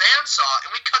took a bandsaw,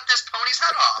 and we cut this pony's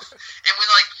head off. And we,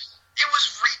 like, it was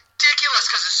ridiculous,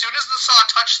 because as soon as the saw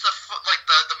touched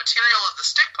the material of the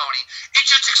stick pony, it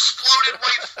just exploded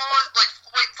white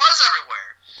fuzz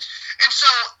everywhere. And so,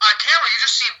 on camera, you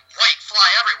just see white fly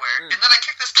everywhere, and then I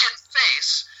kick this kid in the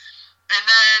face, and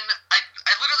then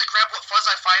I literally grab what fuzz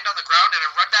I find on the ground, and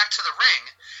I run back to the ring,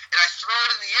 and I throw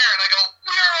it in the air, and I go,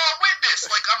 "We're all witness!"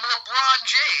 Like I'm LeBron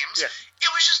James. Yeah.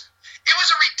 It was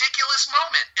a ridiculous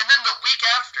moment. And then the week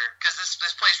after, because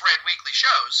this place ran weekly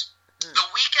shows, the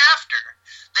week after,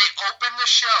 they opened the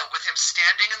show with him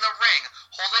standing in the ring,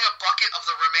 holding a bucket of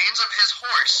the remains of his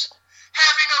horse,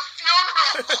 having a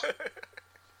funeral.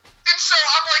 And so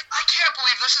I'm like, I can't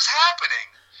believe this is happening.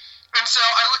 And so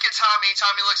I look at Tommy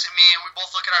looks at me, and we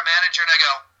both look at our manager, and I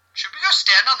go, "Should we go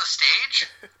stand on the stage?"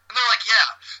 And they're like, "Yeah."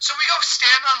 So we go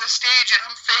stand on the stage, and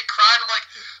I'm fake crying. I'm like,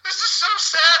 "This is so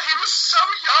sad. He was so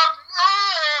young.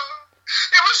 Oh,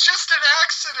 it was just an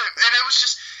accident." And it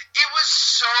was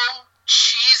so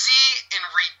cheesy and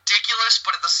ridiculous,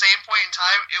 but at the same point in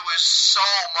time, it was so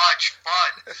much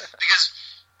fun. Because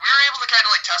we were able to kind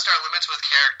of like test our limits with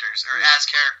characters, or as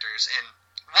characters. And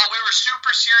while we were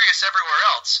super serious everywhere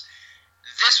else,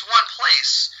 this one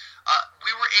place,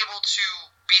 we were able to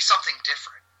be something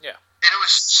different. Yeah. And it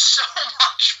was so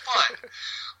much fun.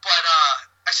 But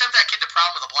I sent that kid to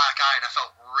prom with a black eye, and I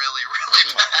felt really, really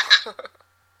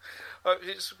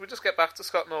bad. We just get back to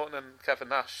Scott Norton and Kevin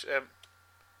Nash.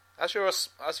 As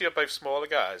you're both smaller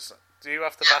guys, do you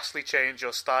have to vastly change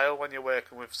your style when you're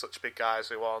working with such big guys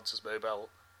who aren't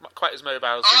quite as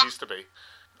mobile as they used to be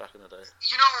back in the day?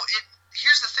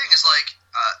 Here's the thing: is like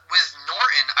with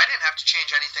Norton, I didn't have to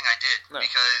change anything I did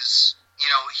because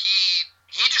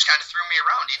he just kind of threw me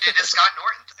around. He did his Scott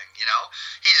Norton thing, he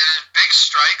did big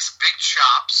strikes, big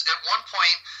chops. At one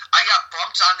point, I got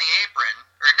bumped on the apron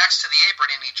or next to the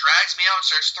apron, and he drags me out and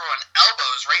starts throwing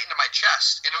elbows right into my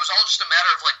chest. And it was all just a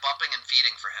matter of like bumping and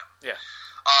feeding for him. Yeah.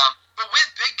 But with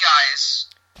big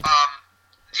guys,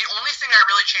 the only thing I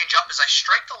really change up is I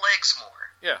strike the legs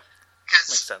more. Yeah.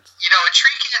 Because, a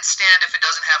tree can't stand if it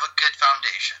doesn't have a good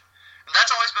foundation. And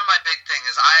that's always been my big thing,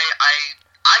 is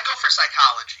I go for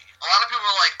psychology. A lot of people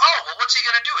are like, "Oh, well, what's he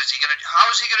going to do? How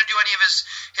is he going to do any of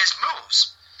his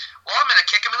moves?" well, I'm going to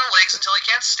kick him in the legs until he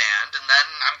can't stand, and then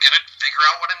I'm going to figure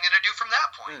out what I'm going to do from that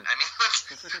point. I mean,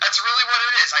 that's really what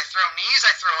it is. I throw knees,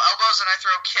 I throw elbows, and I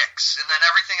throw kicks, and then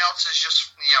everything else is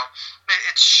just,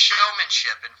 it's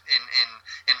showmanship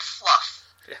in fluff.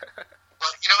 Yeah.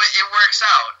 But, it works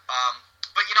out.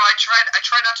 But, I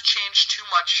try not to change too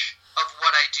much of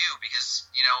what I do because,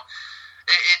 it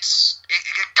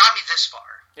got me this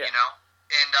far, and,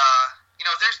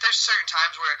 there's certain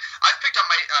times where I've picked up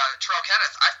my Terrell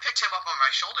Kenneth. I've picked him up on my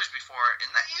shoulders before, and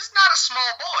he's not a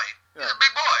small boy. He's a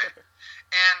big boy.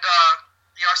 And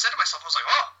I said to myself, I was like,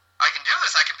 oh, I can do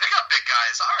this. I can pick up big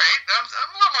guys. All right, I'm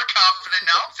a little more confident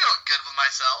now. I'm feeling good with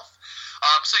myself.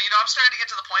 So I'm starting to get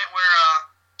to the point where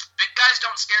big guys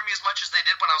don't scare me as much as they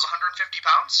did when I was 150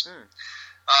 pounds.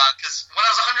 Because when I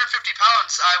was 150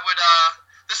 pounds, I would.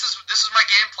 This is my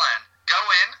game plan. Go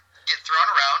in, get thrown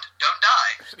around, don't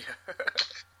die.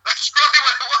 That's really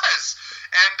what it was.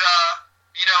 And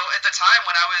at the time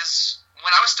when I was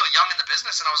still young in the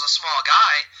business and I was a small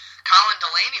guy, Colin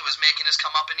Delaney was making his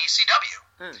come up in ECW.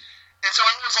 And so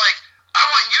everyone's like, I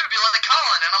want you to be like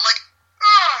Colin, and I'm like,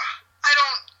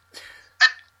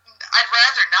 I'd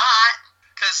rather not,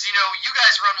 because you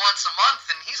guys run once a month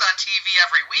and he's on TV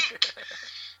every week.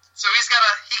 So he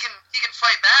can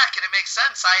fight back, and it makes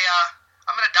sense.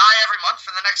 I'm gonna die every month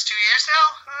for the next 2 years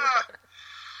now.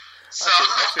 So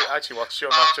I actually watched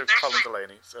your match with Colin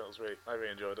Delaney, so I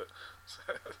really enjoyed it.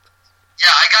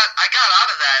 Yeah, I got out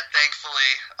of that,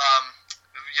 thankfully. I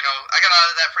got out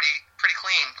of that pretty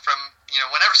clean. From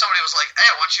whenever somebody was like, "Hey,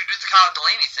 I want you to do the Colin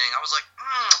Delaney thing," I was like,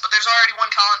 but there's already one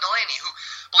Colin Delaney who,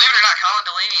 believe it or not, Colin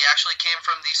Delaney actually came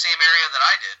from the same area that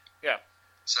I did. Yeah.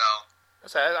 So.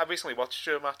 I recently watched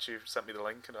your match. You sent me the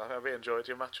link, and I really enjoyed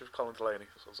your match with Colin Delaney.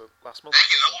 It was last month.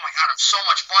 Thank you. Oh my god, it was so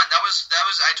much fun. That was.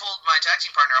 I told my tag team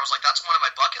partner, I was like, that's one of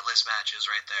my bucket list matches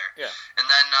right there. Yeah. And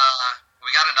then we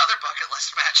got another bucket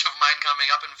list match of mine coming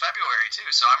up in February too.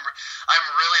 So I'm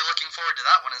really looking forward to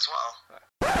that one as well.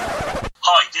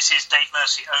 Hi, this is Dave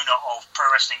Mercy, owner of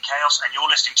Pro Wrestling Chaos, and you're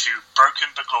listening to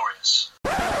Broken but Glorious.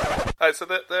 Right, so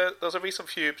there's a recent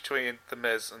feud between The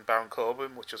Miz and Baron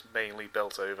Corbin, which was mainly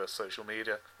built over social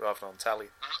media rather than on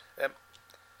telly.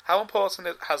 How important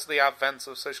has the advent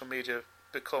of social media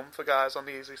become for guys on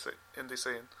the indie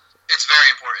scene? It's very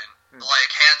important.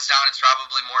 Like, hands down, it's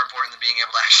probably more important than being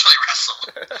able to actually wrestle.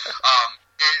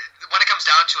 When it comes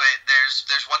down to it,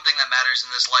 there's one thing that matters in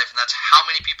this life, and that's how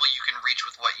many people you can reach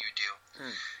with what you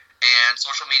do. And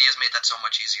social media has made that so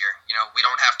much easier. We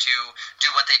don't have to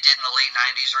do what they did in the late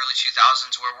 90s, early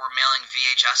 2000s, where we're mailing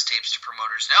VHS tapes to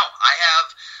promoters. No, I have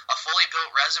a fully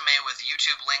built resume with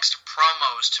YouTube links to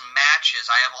promos, to matches.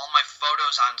 I have all my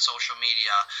photos on social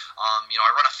media.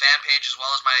 I run a fan page as well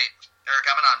as my Eric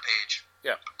Emanon page.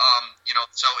 Yeah.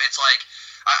 So it's like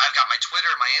I've got my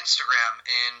Twitter, my Instagram,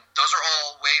 and those are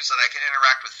all ways that I can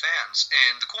interact with fans.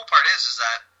 And the cool part is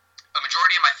that a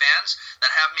majority of my fans that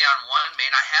have me on one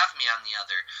may not have me on the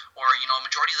other. Or, a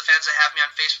majority of the fans that have me on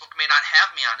Facebook may not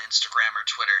have me on Instagram or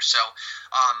Twitter. So,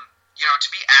 to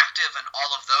be active in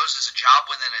all of those is a job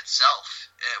within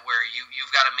itself, where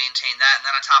you've got to maintain that. And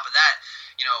then on top of that,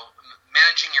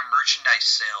 managing your merchandise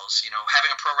sales,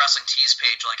 having a Pro Wrestling Tees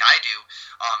page like I do,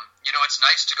 it's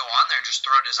nice to go on there and just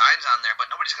throw designs on there, but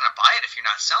nobody's going to buy it if you're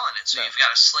not selling it. So you've got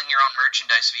to sling your own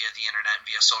merchandise via the internet and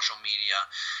via social media.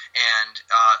 And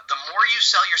the more you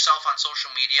sell yourself on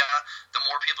social media, the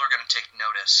more people are going to take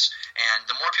notice. And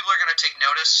the more people are going to take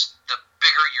notice, the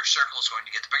bigger your circle is going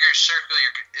to get. The bigger your circle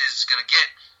is going to get,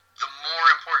 the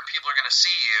more important people are going to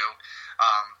see you.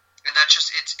 And that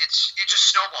just it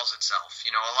just snowballs itself.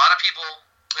 A lot of people,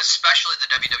 especially the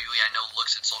WWE, I know,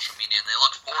 looks at social media and they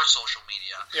look for social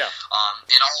media. Yeah.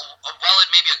 And while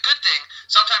it may be a good thing,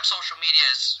 sometimes social media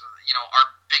is our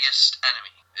biggest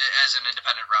enemy as an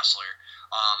independent wrestler.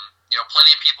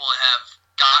 Plenty of people have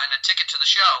gotten a ticket to the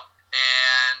show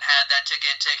and had that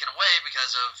ticket taken away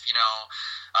because of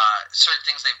certain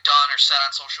things they've done or said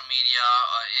on social media.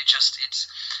 It's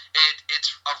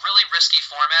a really risky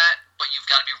format, but you've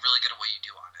got to be really good at what you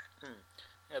do on it.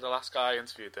 Yeah, the last guy I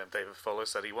interviewed, David Fuller,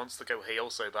 said he wants to go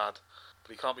heel so bad,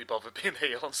 but he can't be bothered being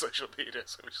heel on social media,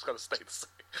 so we just got to stay the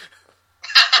same.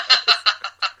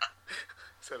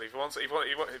 So if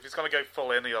he's going to go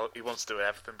full in, he wants to do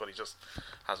everything, but he just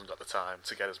hasn't got the time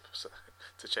to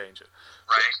to change it.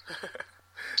 Right.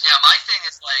 Yeah, my thing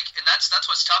is and that's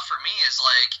what's tough for me is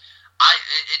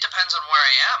it depends on where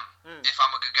I am, if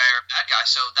I'm a good guy or a bad guy.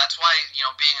 So that's why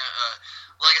being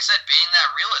like I said, being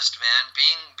that realist, man,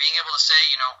 being able to say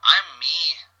I'm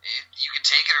me. You can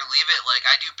take it or leave it. Like,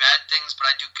 I do bad things, but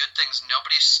I do good things.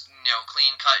 Nobody's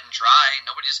clean cut and dry.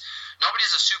 Nobody's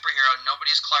a superhero.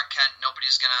 Nobody's Clark Kent.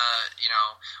 Nobody's gonna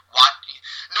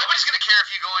if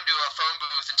you go into a phone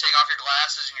booth and take off your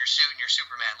glasses and your suit and you're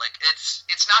Superman. Like,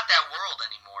 it's not that world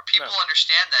anymore. People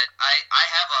understand that I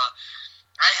have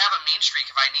a mean streak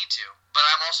if I need to, but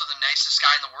I'm also the nicest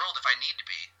guy in the world if I need to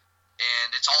be.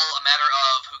 And it's all a matter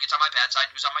of who gets on my bad side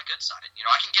and who's on my good side. You know,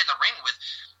 I can get in the ring with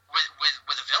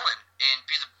a villain and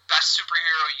be the best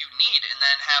superhero you need, and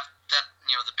then have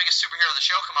the biggest superhero of the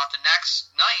show come out the next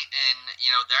night, and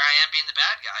there I am being the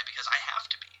bad guy because I have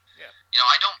to be. Yeah.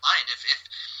 I don't mind if it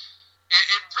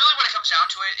really, what it comes down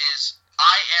to it is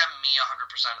I am me 100%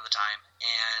 of the time,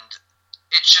 and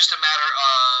it's just a matter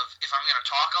of if I'm going to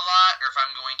talk a lot or if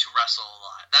I'm going to wrestle a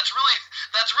lot. That's really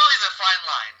the fine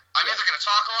line. I'm either going to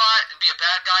talk a lot and be a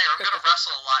bad guy, or I'm going to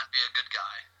wrestle a lot and be a good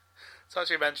guy. So as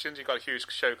you mentioned, you've got a huge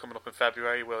show coming up in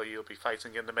February where you'll be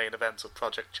fighting in the main event of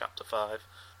Project Chapter 5,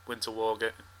 Winter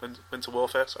Warfare.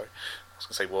 Sorry, I was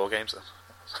going to say War Games then.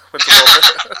 Winter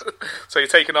Warfare. So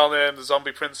you're taking on the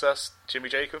Zombie Princess,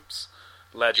 Jimmy Jacobs,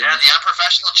 legend. Yeah, the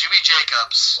unprofessional Jimmy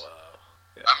Jacobs. Wow.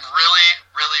 Yeah. I'm really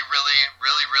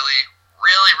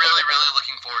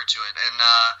looking forward to it. And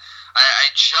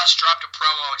I just dropped a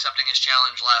promo accepting his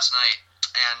challenge last night,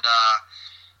 and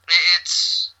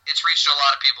it's reached a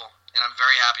lot of people, and I'm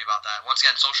very happy about that. Once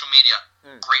again, social media,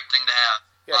 great thing to have.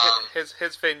 Yeah,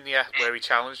 his vignette where he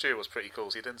challenged you was pretty cool.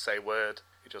 So he didn't say a word.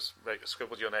 He just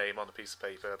scribbled your name on a piece of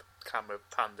paper. The camera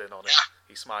panned in on it.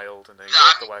 He smiled and then he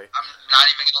walked away. I'm not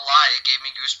even going to lie. It gave me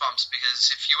goosebumps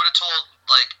because if you would have told,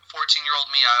 14-year-old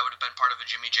me I would have been part of a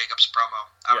Jimmy Jacobs promo,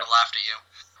 I would have laughed at you.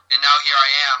 And now here I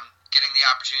am, getting the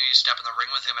opportunity to step in the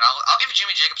ring with him. And I'll give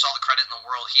Jimmy Jacobs all the credit in the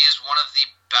world. He is one of the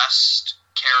best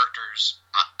characters,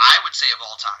 I would say, of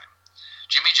all time.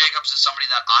 Jimmy Jacobs is somebody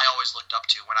that I always looked up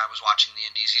to when I was watching the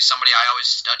Indies. He's somebody I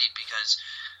always studied because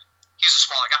he's a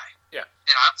smaller guy. Yeah.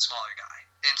 And I'm a smaller guy.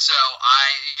 And so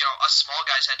us small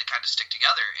guys had to kind of stick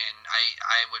together, and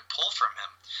I would pull from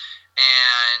him.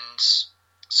 And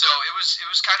so it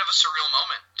was kind of a surreal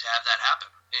moment to have that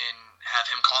happen and have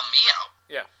him call me out.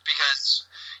 Yeah. Because,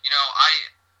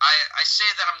 I say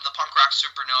that I'm the punk rock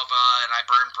supernova and I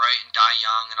burn bright and die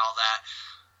young and all that.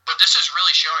 But this is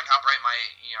really showing how bright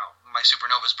my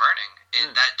supernova is burning, and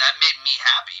that made me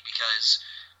happy because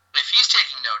if he's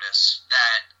taking notice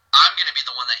that I'm going to be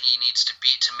the one that he needs to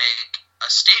beat to make a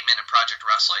statement in Project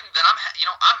Wrestling, then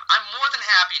I'm more than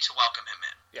happy to welcome him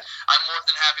in. Yeah. I'm more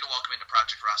than happy to welcome him into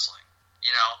Project Wrestling.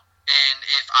 And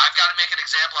if I've got to make an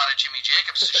example out of Jimmy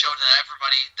Jacobs to show to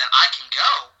everybody that I can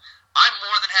go, I'm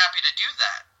more than happy to do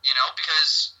that.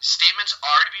 Because statements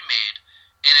are to be made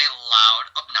in a loud,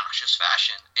 obnoxious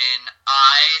fashion. And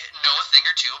I know a thing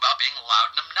or two about being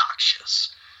loud and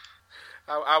obnoxious.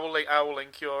 I will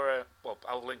link your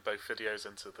I'll link both videos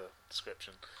into the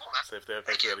description. Cool, so if they're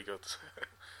both really good.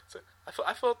 So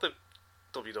I thought the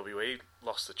WWE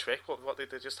lost the trick. What they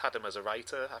just had him as a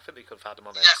writer. I think they could have had him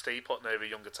on NXT, putting over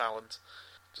younger talent,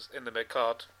 just in the mid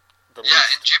card. And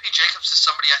Jimmy Jacobs is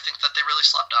somebody I think that they really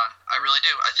slept on. I really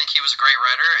do. I think he was a great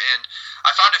writer, and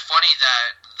I found it funny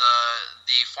that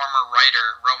the former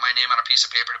writer wrote my name on a piece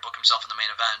of paper to book himself in the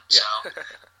main event. Yeah. So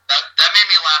that made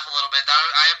me laugh a little bit.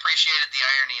 I appreciated the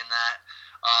irony in that.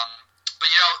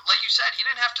 But like you said, he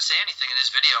didn't have to say anything in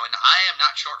his video, and I am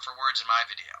not short for words in my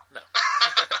video. No.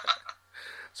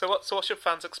 So what should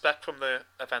fans expect from the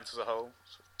event as a whole?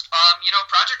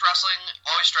 Project Wrestling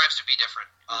always strives to be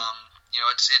different.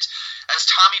 It's as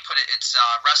Tommy put it, it's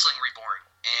wrestling reborn,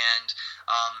 and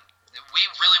we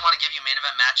really want to give you main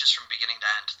event matches from beginning to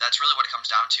end. That's really what it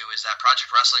comes down to, is that Project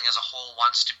Wrestling as a whole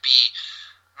wants to be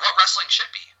what wrestling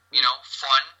should be.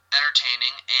 Fun,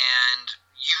 entertaining, and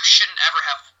you shouldn't ever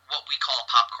have what we call a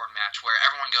popcorn match where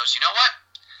everyone goes, you know what?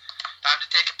 Time to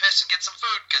take a piss and get some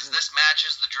food because this match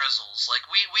is the drizzles. Like,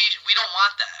 we don't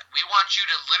want that. We want you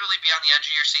to literally be on the edge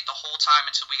of your seat the whole time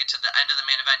until we get to the end of the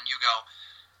main event and you go,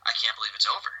 I can't believe it's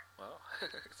over. Well,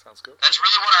 sounds good. That's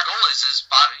really what our goal is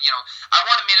I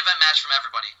want a main event match from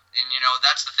everybody. And,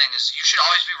 that's the thing, is you should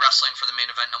always be wrestling for the main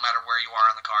event no matter where you are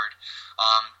on the card.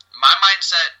 My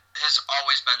mindset has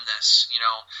always been this,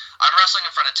 I'm wrestling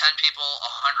in front of 10 people,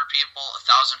 100 people,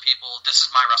 1,000 people. This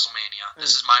is my WrestleMania.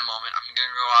 This is my moment. I'm going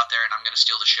to go out there and I'm going to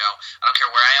steal the show. I don't care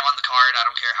where I am on the card. I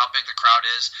don't care how big the crowd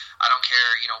is. I don't care,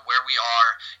 where we are.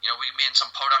 We can be in some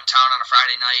podunk town on a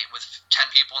Friday night with 10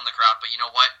 people in the crowd, but you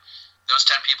know what? Those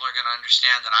 10 people are going to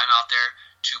understand that I'm out there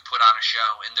to put on a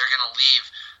show, and they're going to leave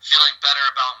feeling better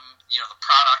about the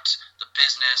product, the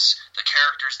business, the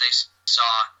characters they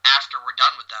saw after we're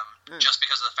done with them, just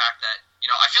because of the fact that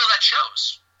I feel that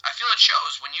shows. I feel it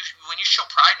shows when you show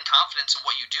pride and confidence in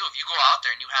what you do. If you go out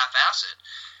there and you half-ass it,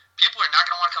 people are not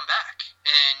going to want to come back,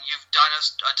 and you've done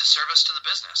a disservice to the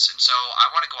business. And so I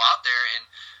want to go out there and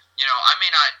I may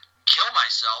not kill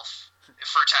myself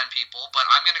for 10 people, but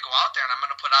I'm going to go out there and I'm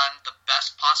going to put on the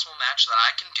best possible match that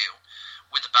I can do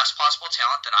with the best possible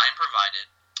talent that I am provided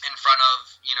in front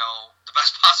of, the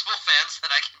best possible fans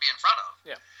that I can be in front of.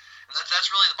 Yeah. And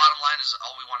that's really the bottom line. Is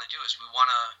all we want to do is we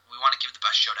want to give the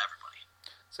best show to everybody.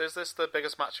 So is this the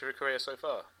biggest match of your career so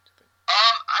far?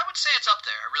 I would say it's up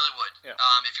there. I really would. Yeah.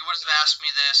 If you would have asked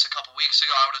me this a couple weeks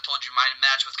ago, I would have told you my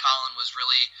match with Colin was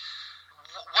really.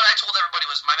 What I told everybody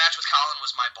was my match with Colin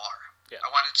was my bar. Yeah. I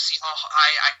wanted to see how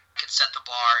high I could set the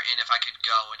bar and if I could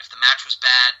go. And if the match was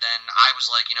bad, then I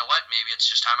was like, you know what? Maybe it's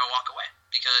just time I walk away.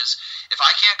 Because if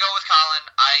I can't go with Colin,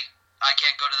 I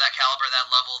can't go to that caliber,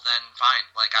 that level, then fine.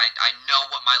 Like, I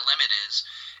know what my limit is,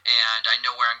 and I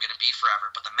know where I'm going to be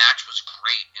forever. But the match was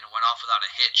great, and it went off without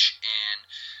a hitch. And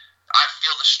I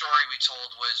feel the story we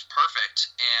told was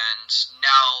perfect. And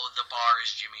now the bar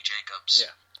is Jimmy Jacobs.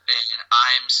 Yeah. And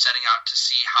I'm setting out to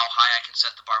see how high I can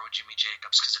set the bar with Jimmy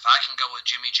Jacobs. Because if I can go with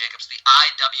Jimmy Jacobs, the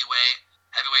IWA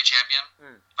heavyweight champion,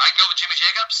 if I can go with Jimmy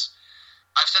Jacobs,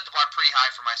 I've set the bar pretty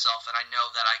high for myself, and I know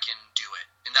that I can do it.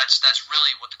 And that's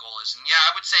really what the goal is. And yeah,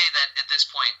 I would say that at this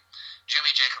point,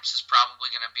 Jimmy Jacobs is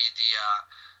probably going to be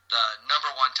the number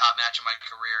one top match of my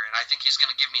career, and I think he's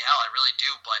going to give me hell. I really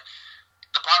do. But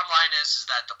the bottom line is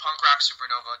that the punk rock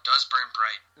supernova does burn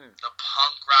bright. The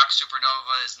punk rock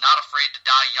supernova is not afraid to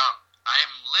die young. I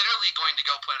am literally going to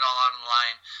go put it all out on the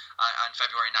line on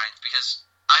February 9th because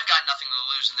I've got nothing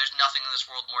to lose, and there's nothing in this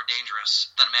world more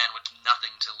dangerous than a man with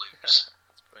nothing to lose. That's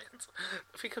brilliant.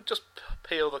 If you could just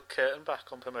peel the curtain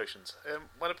back on promotions.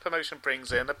 When a promotion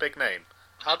brings in a big name,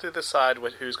 how do you decide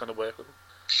who's going to work with them?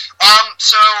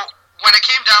 So when it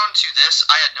came down to this,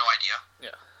 I had no idea.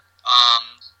 Yeah.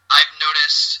 I've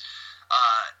noticed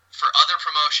for other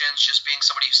promotions, just being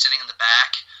somebody who's sitting in the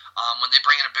back, when they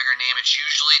bring in a bigger name, it's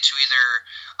usually to either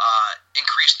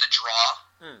increase the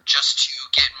draw, just to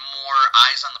get more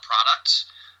eyes on the product,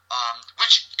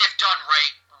 which, if done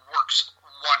right, works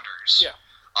wonders. Yeah.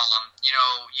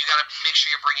 You got to make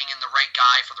sure you're bringing in the right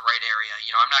guy for the right area.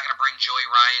 I'm not going to bring Joey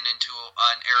Ryan into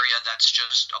an area that's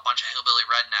just a bunch of hillbilly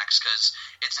rednecks because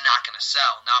it's not going to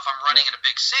sell. Now, if I'm running in a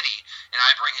big city and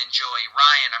I bring in Joey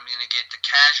Ryan, I'm going to get the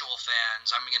casual fans.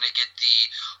 I'm going to get the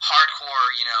hardcore,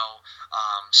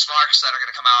 smarks that are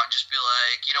going to come out and just be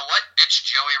like, you know what? It's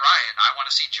Joey Ryan. I want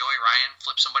to see Joey Ryan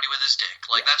flip somebody with his dick.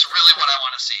 That's really what I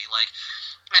want to see.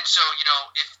 And so,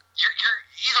 if you're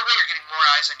either way, you're getting more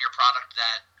eyes on your product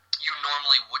that you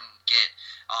normally wouldn't get.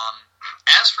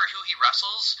 As for who he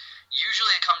wrestles,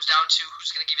 usually it comes down to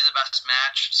who's going to give you the best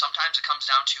match. Sometimes it comes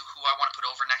down to who I want to put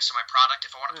over next to my product.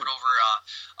 If I want to put over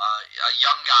a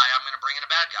young guy, I'm going to bring in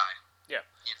a bad guy. Yeah.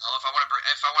 If I want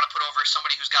to put over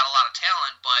somebody who's got a lot of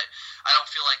talent, but I don't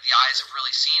feel like the eyes have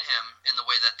really seen him in the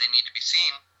way that they need to be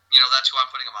seen, that's who I'm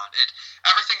putting him on.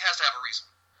 Everything has to have a reason.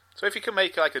 So if you could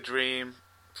make like a dream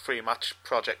 3-match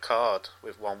project card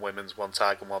with one women's, one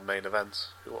tag, and one main event,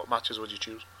 what matches would you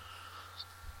choose?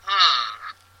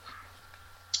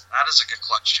 That is a good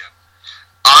question.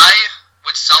 I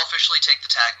would selfishly take the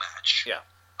tag match. Yeah.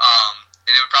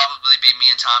 And it would probably be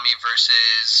me and Tommy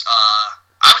versus,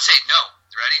 I would say no.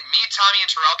 Ready? Me, Tommy,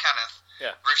 and Terrell Kenneth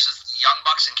versus Young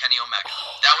Bucks and Kenny Omega.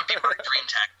 That would be my dream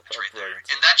tag match right there.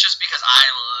 And that's just because I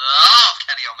love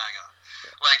Kenny Omega.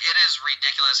 It is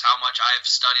ridiculous how much I've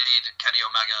studied Kenny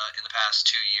Omega in the past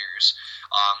 2 years.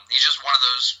 He's just one of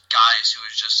those guys who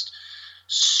is just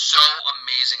so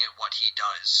amazing at what he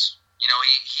does.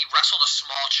 He wrestled a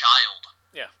small child.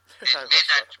 Yeah. And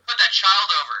put that child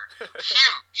over.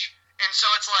 Huge. And so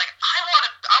it's like, I want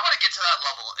to get to that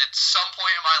level at some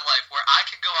point in my life where I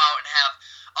could go out and have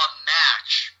a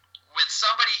match with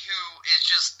somebody who is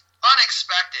just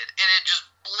unexpected, and it just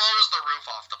blows the roof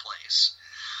off the place.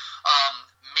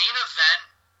 Main event,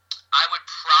 I would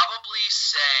probably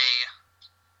say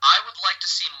I would like to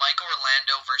see Mike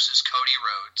Orlando versus Cody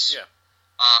Rhodes. Yeah.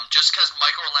 Just because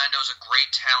Mike Orlando is a great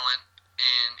talent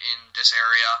in this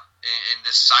area, in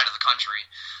this side of the country.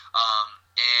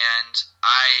 And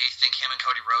I think him and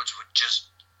Cody Rhodes would just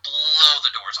blow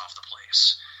the doors off the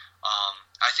place.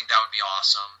 I think that would be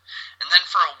awesome. And then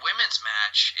for a women's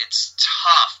match, it's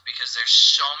tough because there's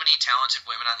so many talented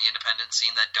women on the independent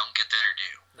scene that don't get their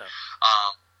due. No.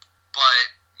 But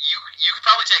you could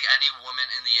probably take any woman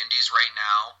in the indies right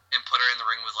now and put her in the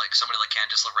ring with somebody like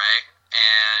Candice LeRae,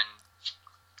 and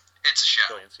it's a show.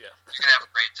 Brilliant, yeah. You could have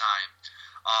a great time.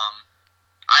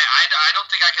 I don't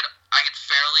think I could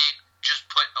fairly just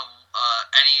put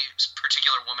any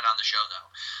particular woman on the show though,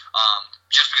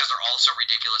 just because they're all so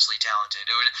ridiculously talented.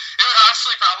 It would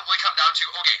honestly probably come down to,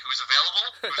 okay, who's available,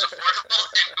 who's affordable,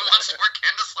 and who wants to work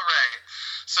Candice LeRae.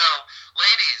 So,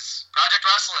 ladies, Project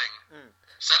Wrestling,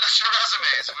 Send us your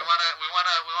resumes. We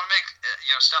wanna make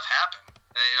stuff happen.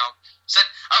 I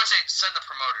would say send the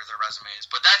promoter their resumes,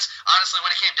 but that's honestly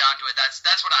when it came down to it,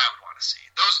 that's what I would want to see.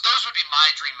 Those would be my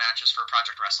dream matches for a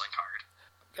Project Wrestling card.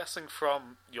 I'm guessing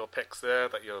from your picks there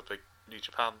that you're a big New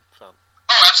Japan fan.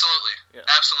 Oh, absolutely,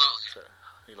 absolutely. So,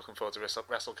 are you looking forward to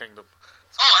Wrestle Kingdom?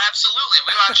 Oh, absolutely.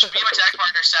 Me and my tag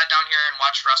partner sat down here and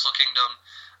watched Wrestle Kingdom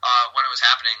when it was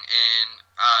happening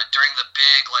during the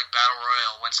big battle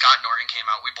royal when Scott Norton came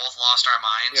out. We both lost our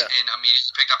minds and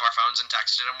immediately picked up our phones and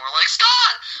texted him. We're like,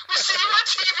 Scott, we see you on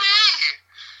TV.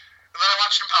 And then I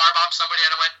watched him powerbomb somebody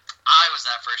and I went, I was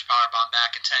that first powerbomb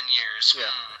back in 10 years.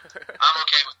 Yeah. I'm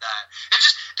okay with that.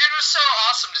 It was so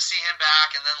awesome to see him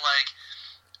back, and then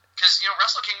because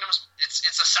Wrestle Kingdom's it's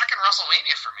a second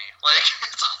WrestleMania for me.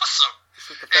 It's awesome.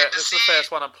 This is the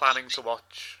first one I'm planning to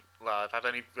watch live. I've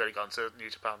only really gone to New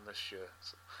Japan this year.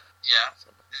 So. Yeah,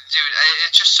 dude,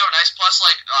 it's just so nice. Plus,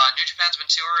 New Japan's been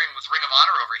touring with Ring of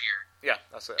Honor over here. Yeah,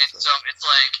 that's it. So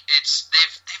it's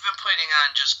they've been putting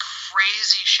on just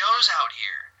crazy shows out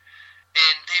here,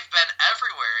 and they've been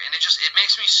everywhere. And it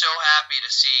makes me so happy to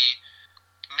see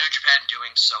New Japan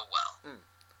doing so well.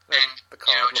 And the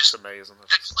card looks amazing.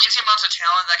 The crazy amounts of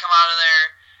talent that come out of there,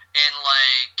 and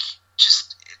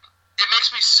it makes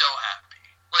me so happy.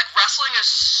 Wrestling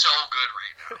is so good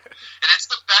right now, and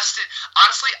it's the best.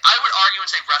 Honestly, I would argue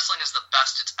and say wrestling is the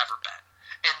best it's ever been,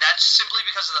 and that's simply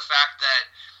because of the fact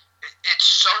that it's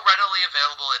so readily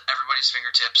available at everybody's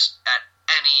fingertips at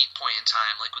any point in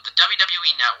time. With the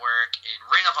WWE Network and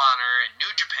Ring of Honor and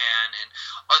New Japan and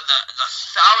the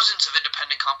thousands of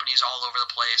independent companies all over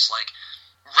the place,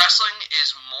 wrestling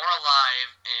is more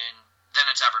alive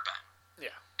than it's ever been.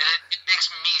 Yeah, and it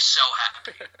makes me so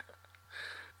happy.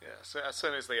 Yeah, so as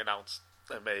soon as they announced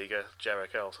Omega,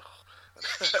 Jericho,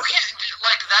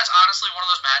 that's honestly one of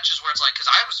those matches where it's because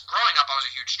I was growing up, I was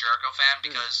a huge Jericho fan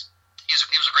because he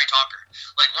was a great talker.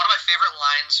 One of my favorite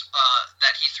lines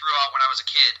that he threw out when I was a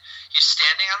kid, he's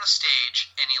standing on the stage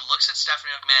and he looks at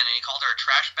Stephanie McMahon and he called her a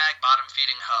trash bag, bottom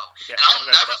feeding hoe. Yeah, and I'll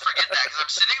never forget that because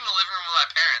I'm sitting in the living room with my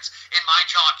parents and my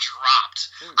jaw dropped.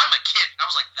 I'm a kid and I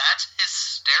was like, that's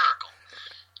hysterical.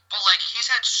 But he's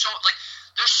had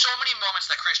there's so many moments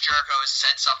that Chris Jericho has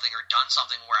said something or done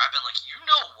something where I've been like, you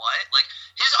know what?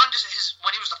 His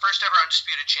when he was the first ever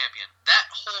undisputed champion,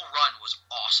 that whole run was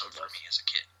awesome for me as a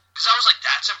kid. Because I was like,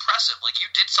 that's impressive.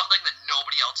 You did something that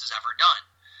nobody else has ever done.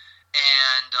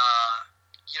 And,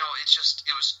 it's just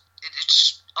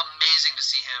amazing to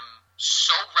see him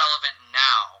so relevant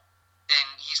now.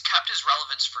 And he's kept his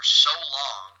relevance for so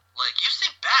long. You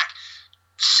think back,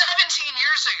 17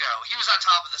 years ago, he was on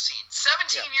top of the scene.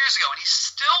 17 years ago, and he's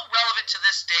still relevant to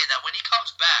this day, that when he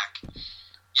comes back,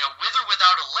 with or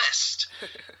without a list,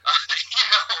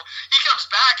 he comes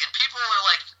back and people are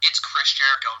like, it's Chris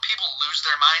Jericho, and people lose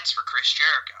their minds for Chris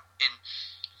Jericho. And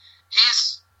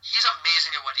he's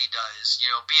amazing at what he does,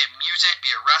 be it music,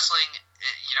 be it wrestling.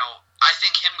 I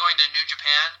think him going to New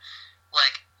Japan,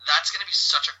 that's going to be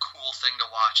such a cool thing to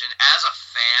watch. And as a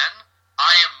fan,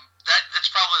 that's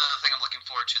probably the thing I'm looking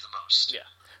forward to the most. Yeah,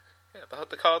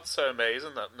 the card's so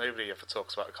amazing that nobody ever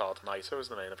talks about a card Naito as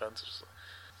the main event.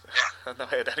 I've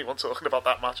never heard anyone talking about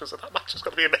that match. I said, that match is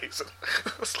going to be amazing.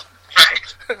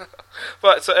 Right.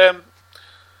 Right, so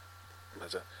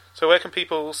where can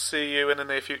people see you in the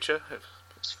near future?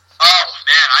 Oh,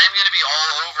 man, I am going to be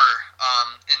all over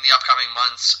in the upcoming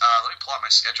months. Let me pull out my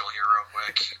schedule here real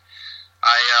quick.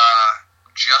 I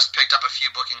just picked up a few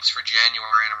bookings for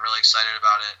January, and I'm really excited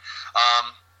about it.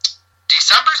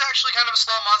 December's actually kind of a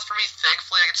slow month for me.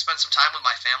 Thankfully, I get to spend some time with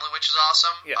my family, which is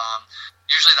awesome. Yeah.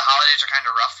 Usually the holidays are kind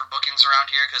of rough for bookings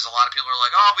around here because a lot of people are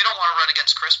like, oh, we don't want to run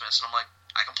against Christmas. And I'm like,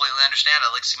 I completely understand.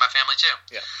 I'd like to see my family too.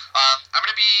 Yeah. I'm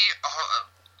going to be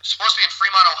supposed to be in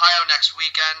Fremont, Ohio next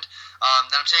weekend.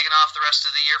 Then I'm taking off the rest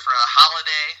of the year for a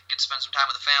holiday, get to spend some time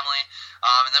with the family.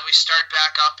 And then we start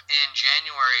back up in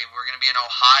January. We're going to be in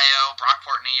Ohio,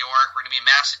 Brockport, New York. We're going to be in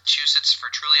Massachusetts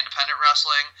for Truly Independent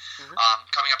Wrestling,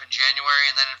 coming up in January.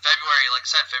 And then in February, like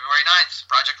I said, February 9th,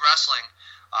 Project Wrestling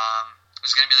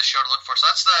is going to be the show to look for. So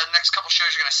that's the next couple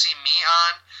shows you're going to see me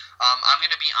on. I'm going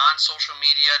to be on social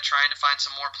media trying to find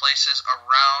some more places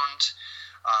around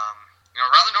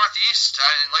around the Northeast.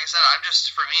 Like I said,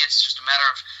 for me, it's just a matter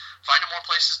of finding more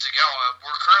places to go.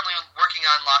 We're currently working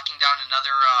on locking down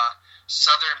another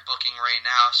southern booking right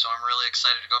now, so I'm really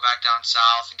excited to go back down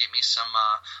south and get me some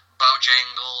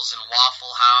Bojangles and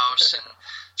Waffle House and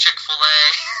Chick-fil-A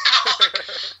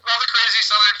and all the crazy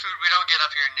southern food we don't get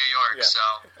up here in New York. Yeah.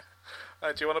 So.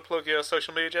 Do you want to plug your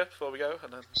social media before we go? And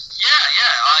then...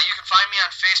 Yeah. You can find me on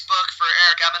Facebook for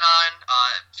Eric Emanon,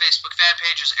 Facebook, fan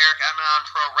page is Eric Emanon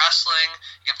Pro Wrestling.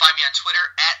 You can find me on Twitter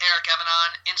at Eric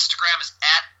Emanon. Instagram is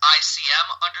at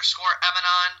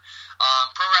ICM_Emanon.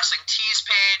 Pro Wrestling Tees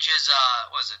page is,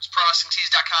 It's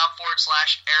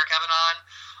ProWrestlingTees.com/Eric Emanon.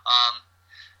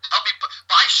 Help me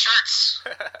buy shirts.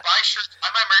 Buy shirts. Buy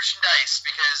my merchandise,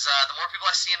 because the more people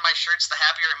I see in my shirts, the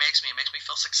happier it makes me. It makes me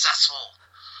feel successful.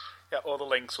 Yeah, all the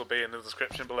links will be in the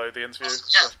description below the interview.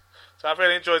 Yeah. So I've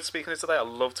really enjoyed speaking to you today. I'd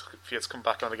love for you to come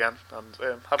back on again. And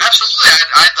Absolutely.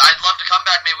 I'd love to come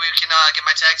back. Maybe we can get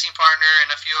my tag team partner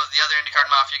and a few of the other IndyCar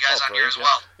Mafia guys on here as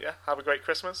well. Yeah, have a great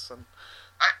Christmas. And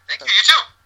all right, thank you. You too.